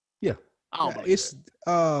 Yeah, I don't know. It's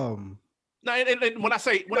No, and when I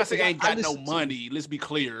say ain't got no money, let's be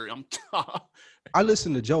clear. I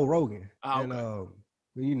listen to Joe Rogan, and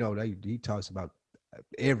you know he talks about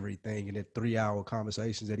everything in that 3-hour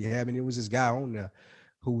conversations that he had, and it was this guy on there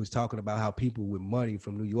who was talking about how people with money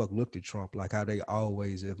from New York looked at Trump, like how they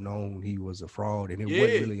always have known he was a fraud, and it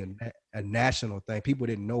wasn't really a national thing. People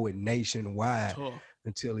didn't know it nationwide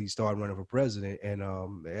until he started running for president, and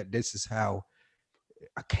this is how.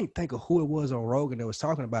 I can't think of who it was on Rogan that was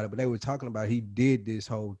talking about it, but they were talking about he did this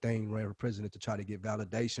whole thing, ran for president, to try to get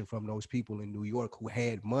validation from those people in New York who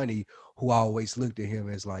had money, who always looked at him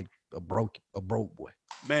as like a broke boy.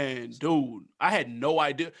 Man, dude, I had no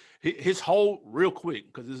idea. His whole, real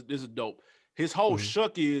quick, because this is dope. His whole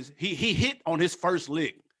shuck is he hit on his first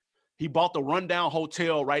lick. He bought the rundown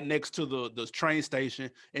hotel right next to the train station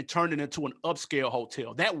and turned it into an upscale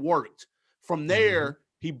hotel. That worked. From there,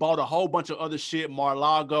 he bought a whole bunch of other shit,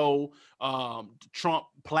 Mar-a-Lago, Trump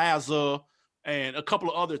Plaza, and a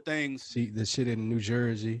couple of other things. See, the shit in New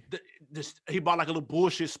Jersey. He bought like a little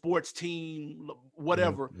bullshit sports team,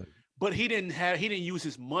 whatever. Yeah. But he didn't use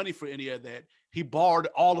his money for any of that. He borrowed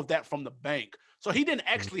all of that from the bank. So he didn't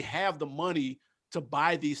actually have the money to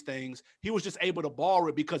buy these things. He was just able to borrow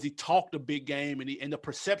it because he talked a big game, and the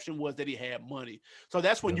perception was that he had money. So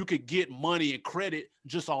that's when you could get money and credit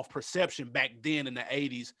just off perception back then in the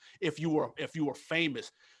 80s if you were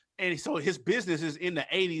famous. And so his businesses in the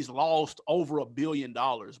 80s lost over $1 billion,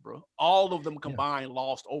 bro. All of them combined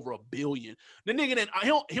lost over $1 billion. The nigga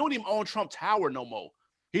he don't even own Trump Tower no more.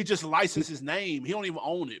 He just licensed his name. He don't even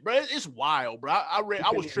own it, bro. It's wild, bro. I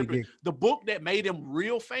was tripping. The book that made him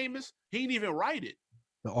real famous, he didn't even write it.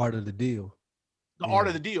 The Art of the Deal. The Art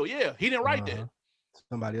of the Deal, yeah. He didn't write that.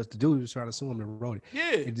 Somebody else, the dude was trying to sue him and wrote it.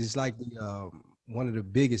 Yeah. It's just like the one of the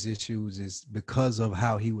biggest issues is because of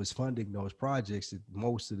how he was funding those projects, that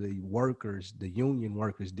most of the workers, the union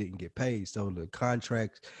workers, didn't get paid. So the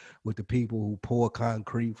contracts with the people who pour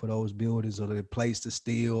concrete for those buildings, or the place to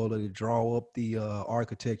steel, or to draw up the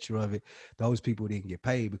architecture of it, those people didn't get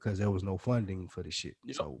paid because there was no funding for the shit.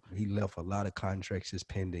 Yep. So he left a lot of contracts just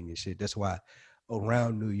pending and shit. That's why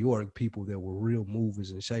around New York, people that were real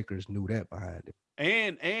movers and shakers knew that behind it.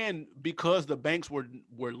 And because the banks were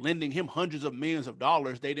lending him hundreds of millions of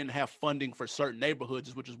dollars, they didn't have funding for certain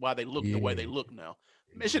neighborhoods, which is why they look the way they look now.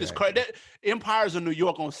 Man, shit is crazy. Empires of New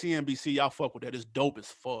York on CNBC, y'all fuck with that. It's dope as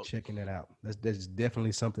fuck. Checking it out. That's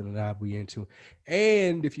definitely something that I'll be into.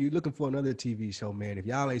 And if you're looking for another TV show, man, if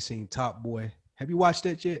y'all ain't seen Top Boy, have you watched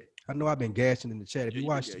that yet? I know I've been gassing in the chat. Have you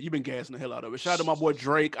watched it? You've been gassing the hell out of it. Shout out to my boy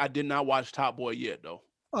Drake. I did not watch Top Boy yet, though.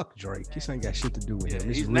 Fuck Drake. This ain't got shit to do with him.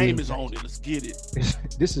 His name is on it. Let's get it.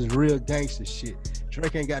 This is real gangster shit.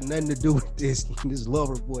 Drake ain't got nothing to do with this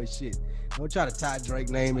lover boy shit. Don't try to tie Drake's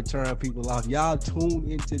name and turn people off. Y'all tune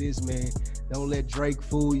into this, man. Don't let Drake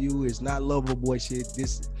fool you. It's not lover boy shit.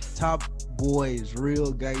 This Top Boy is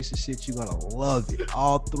real gangster shit. You're gonna love it.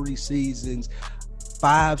 All 3 seasons.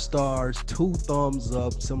 5 stars, 2 thumbs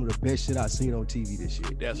up. Some of the best shit I've seen on TV this year.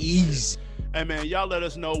 That's easy. Hey man, y'all let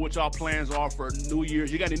us know what y'all plans are for New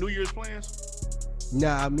Year's. You got any New Year's plans?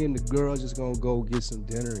 Nah, me and the girls just gonna go get some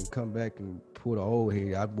dinner and come back and pull the old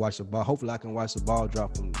head. I watch the ball. Hopefully I can watch the ball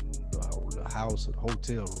drop from the house or the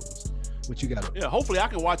hotel rooms. What you got? Yeah, hopefully I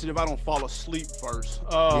can watch it if I don't fall asleep first.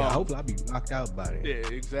 Yeah, hopefully I'll be knocked out by it. Yeah,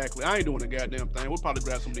 exactly. I ain't doing a goddamn thing. We'll probably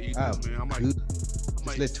grab something to eat, man. I might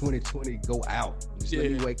let 2020 go out. Just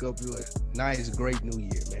let me wake up to a nice, great New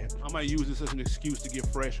Year, man. I might use this as an excuse to get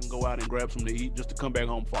fresh and go out and grab something to eat just to come back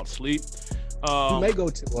home and fall asleep. We may go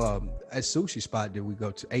to a sushi spot that we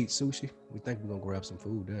go to, 8 Sushi. We think we're going to grab some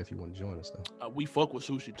food there if you want to join us, though. We fuck with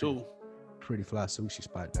sushi, too. Pretty fly sushi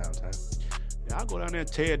spot downtown. Yeah, I'll go down there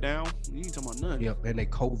and tear it down. You ain't talking about nothing. Yep, and they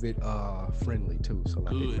COVID friendly, too. So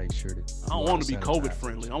like, they make sure that... I don't want to be COVID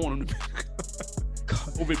friendly. I want them to be...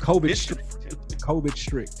 COVID strict. COVID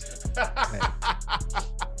strict.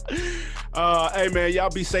 Hey man, y'all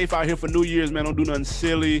be safe out here for New Year's, man. Don't do nothing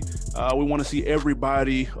silly. We want to see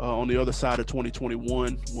everybody on the other side of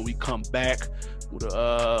 2021 when we come back.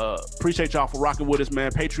 Appreciate y'all for rocking with us,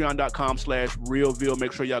 man. Patreon.com/RealVille.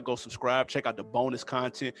 Make sure y'all go subscribe. Check out the bonus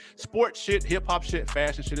content. Sports shit, hip hop shit,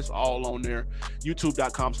 fashion shit. It's all on there.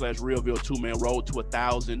 YouTube.com/RealVille too, man. Road to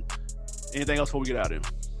 1,000. Anything else before we get out of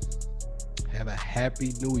here? Have a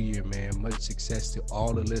happy New Year, man. Much success to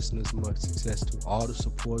all the listeners. Much success to all the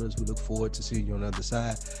supporters. We look forward to seeing you on the other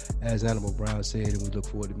side, as Animal Brown said, and we look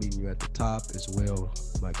forward to meeting you at the top as well.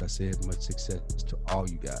 Like I said, much success to all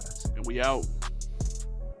you guys. And we out.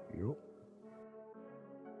 Yep.